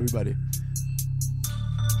 Please, everybody.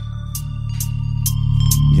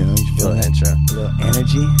 You know, you feel Little that? intro. A little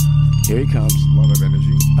energy. Here he comes. A lot of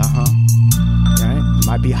energy. All right.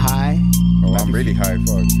 Might be high. Oh, I'm really high.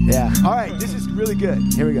 Fuck. Yeah. All right. This is really good.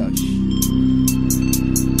 Here we go.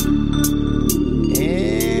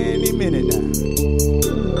 Any minute now.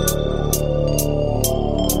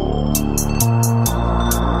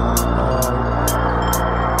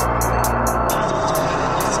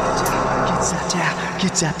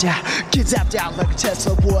 Get zapped out, get zapped out like a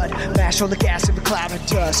Tesla would. Mash on the gas in the cloud of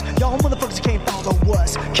dust. Y'all motherfuckers can't follow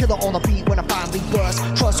us. Killer on the beat when I finally bust.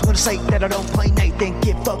 Trust when I say that I don't play Nathan.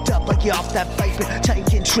 Get fucked up like you off that vaping.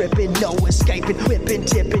 Taking, tripping, no escaping. Whipping,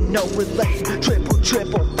 tipping, no relating. Triple,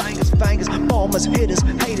 bangers, bombers, hitters,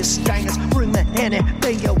 haters, stingers. Bring the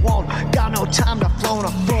anything you want. Got no time to flown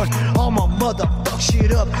a front. All my motherfuck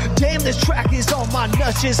shit up. Damn, this track is on my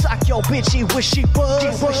nuts. Just like your bitch, she wish she was.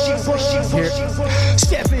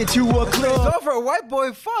 Step into a club. Go for a white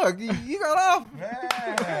boy. Fuck. You got off.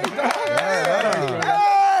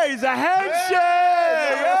 Hey, he's a handshake.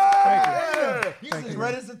 He's as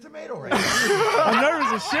red as a tomato right now. I'm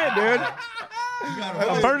nervous as shit, dude.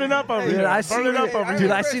 I'm burning up over here. I seen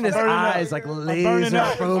his eyes like laser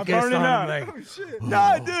focused on like.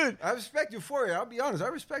 No, dude. I respect you for it. I'll be honest. I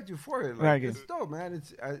respect you for it. Thank you. It's dope, man.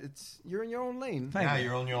 It's you're in your own lane. Yeah,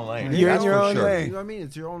 you're on your own lane. You're in That's your for own sure. lane. You know what I mean?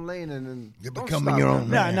 It's your own lane, and You're don't becoming stop, your man. own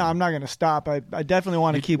No, man. I'm not going to stop. I definitely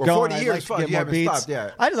want to keep Well, going. 40 I'd years, like to fuck, get you more haven't beats. stopped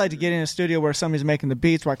yet. I just like to get in a studio where somebody's making the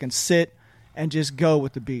beats where I can sit and just go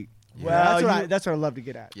with the beat. Well, That's what I love to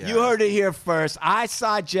get at. Yeah. You heard it here first. I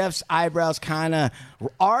saw Jeff's eyebrows kind of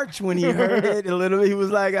arch when he heard it a little bit. He was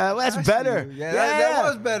like, that's better. Yeah, that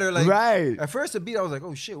was better. Like, right. At first, the beat, I was like,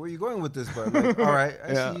 oh shit, where you going with this? But like, all right,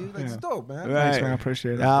 I see you. That's dope, man. Right. Thanks, man. I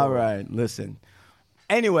appreciate it. All right, listen.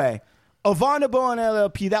 Anyway, Avonabo and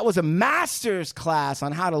LLP, that was a master's class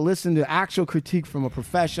on how to listen to actual critique from a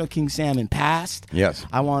professional King Salmon past. Yes.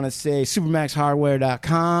 I want to say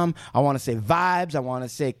supermaxhardware.com. I want to say Vibes. I want to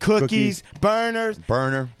say Cookies. Burners.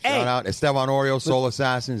 Burner. Hey. Shout out. Esteban Oreo, Soul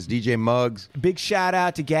Assassins, DJ Muggs, Big shout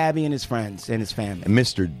out to Gabby and his friends and his family. and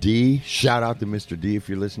Mr. D. Shout out to Mr. D if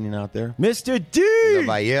you're listening out there. Mr. D! The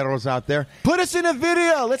Valleros out there. Put us in a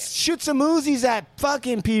video. Let's shoot some Uzis at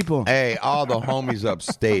fucking people. Hey, all the homies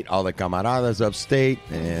upstate, all the camaradas upstate,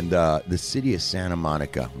 and the city of Santa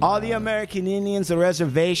Monica. All the American Indians, the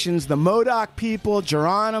reservations, the Modoc people,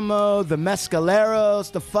 Geronimo, the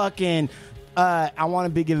Mescaleros, the fucking... I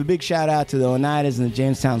want to give a big shout out to the Oneidas and the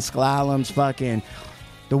Jamestown Slalloms. Fucking...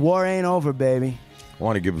 The war ain't over, baby. I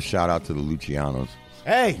want to give a shout out to the Lucianos,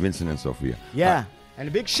 Hey! Vincent and Sophia. Yeah. And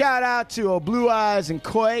a big shout out to Blue Eyes and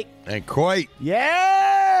Coit. And Coit.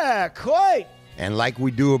 Yeah! Coit! And like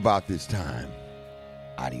we do about this time,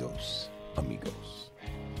 adios, amigos.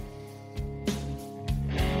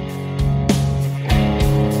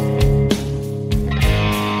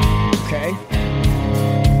 Okay.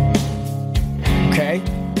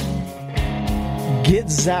 Get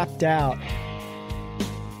zapped out.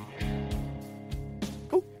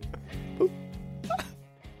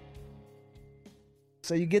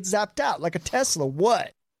 So you get zapped out like a Tesla.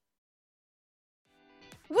 What?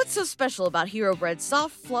 What's so special about Hero Bread's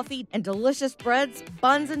soft, fluffy, and delicious breads,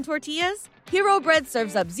 buns, and tortillas? Hero Bread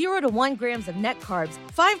serves up 0 to 1 grams of net carbs,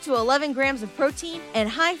 5 to 11 grams of protein, and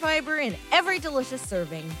high fiber in every delicious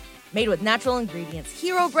serving. Made with natural ingredients,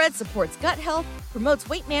 Hero Bread supports gut health, promotes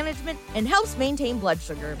weight management, and helps maintain blood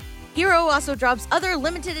sugar. Hero also drops other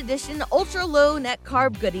limited edition ultra-low net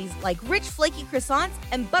carb goodies like rich flaky croissants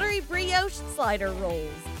and buttery brioche slider rolls.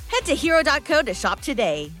 Head to hero.co to shop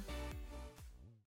today.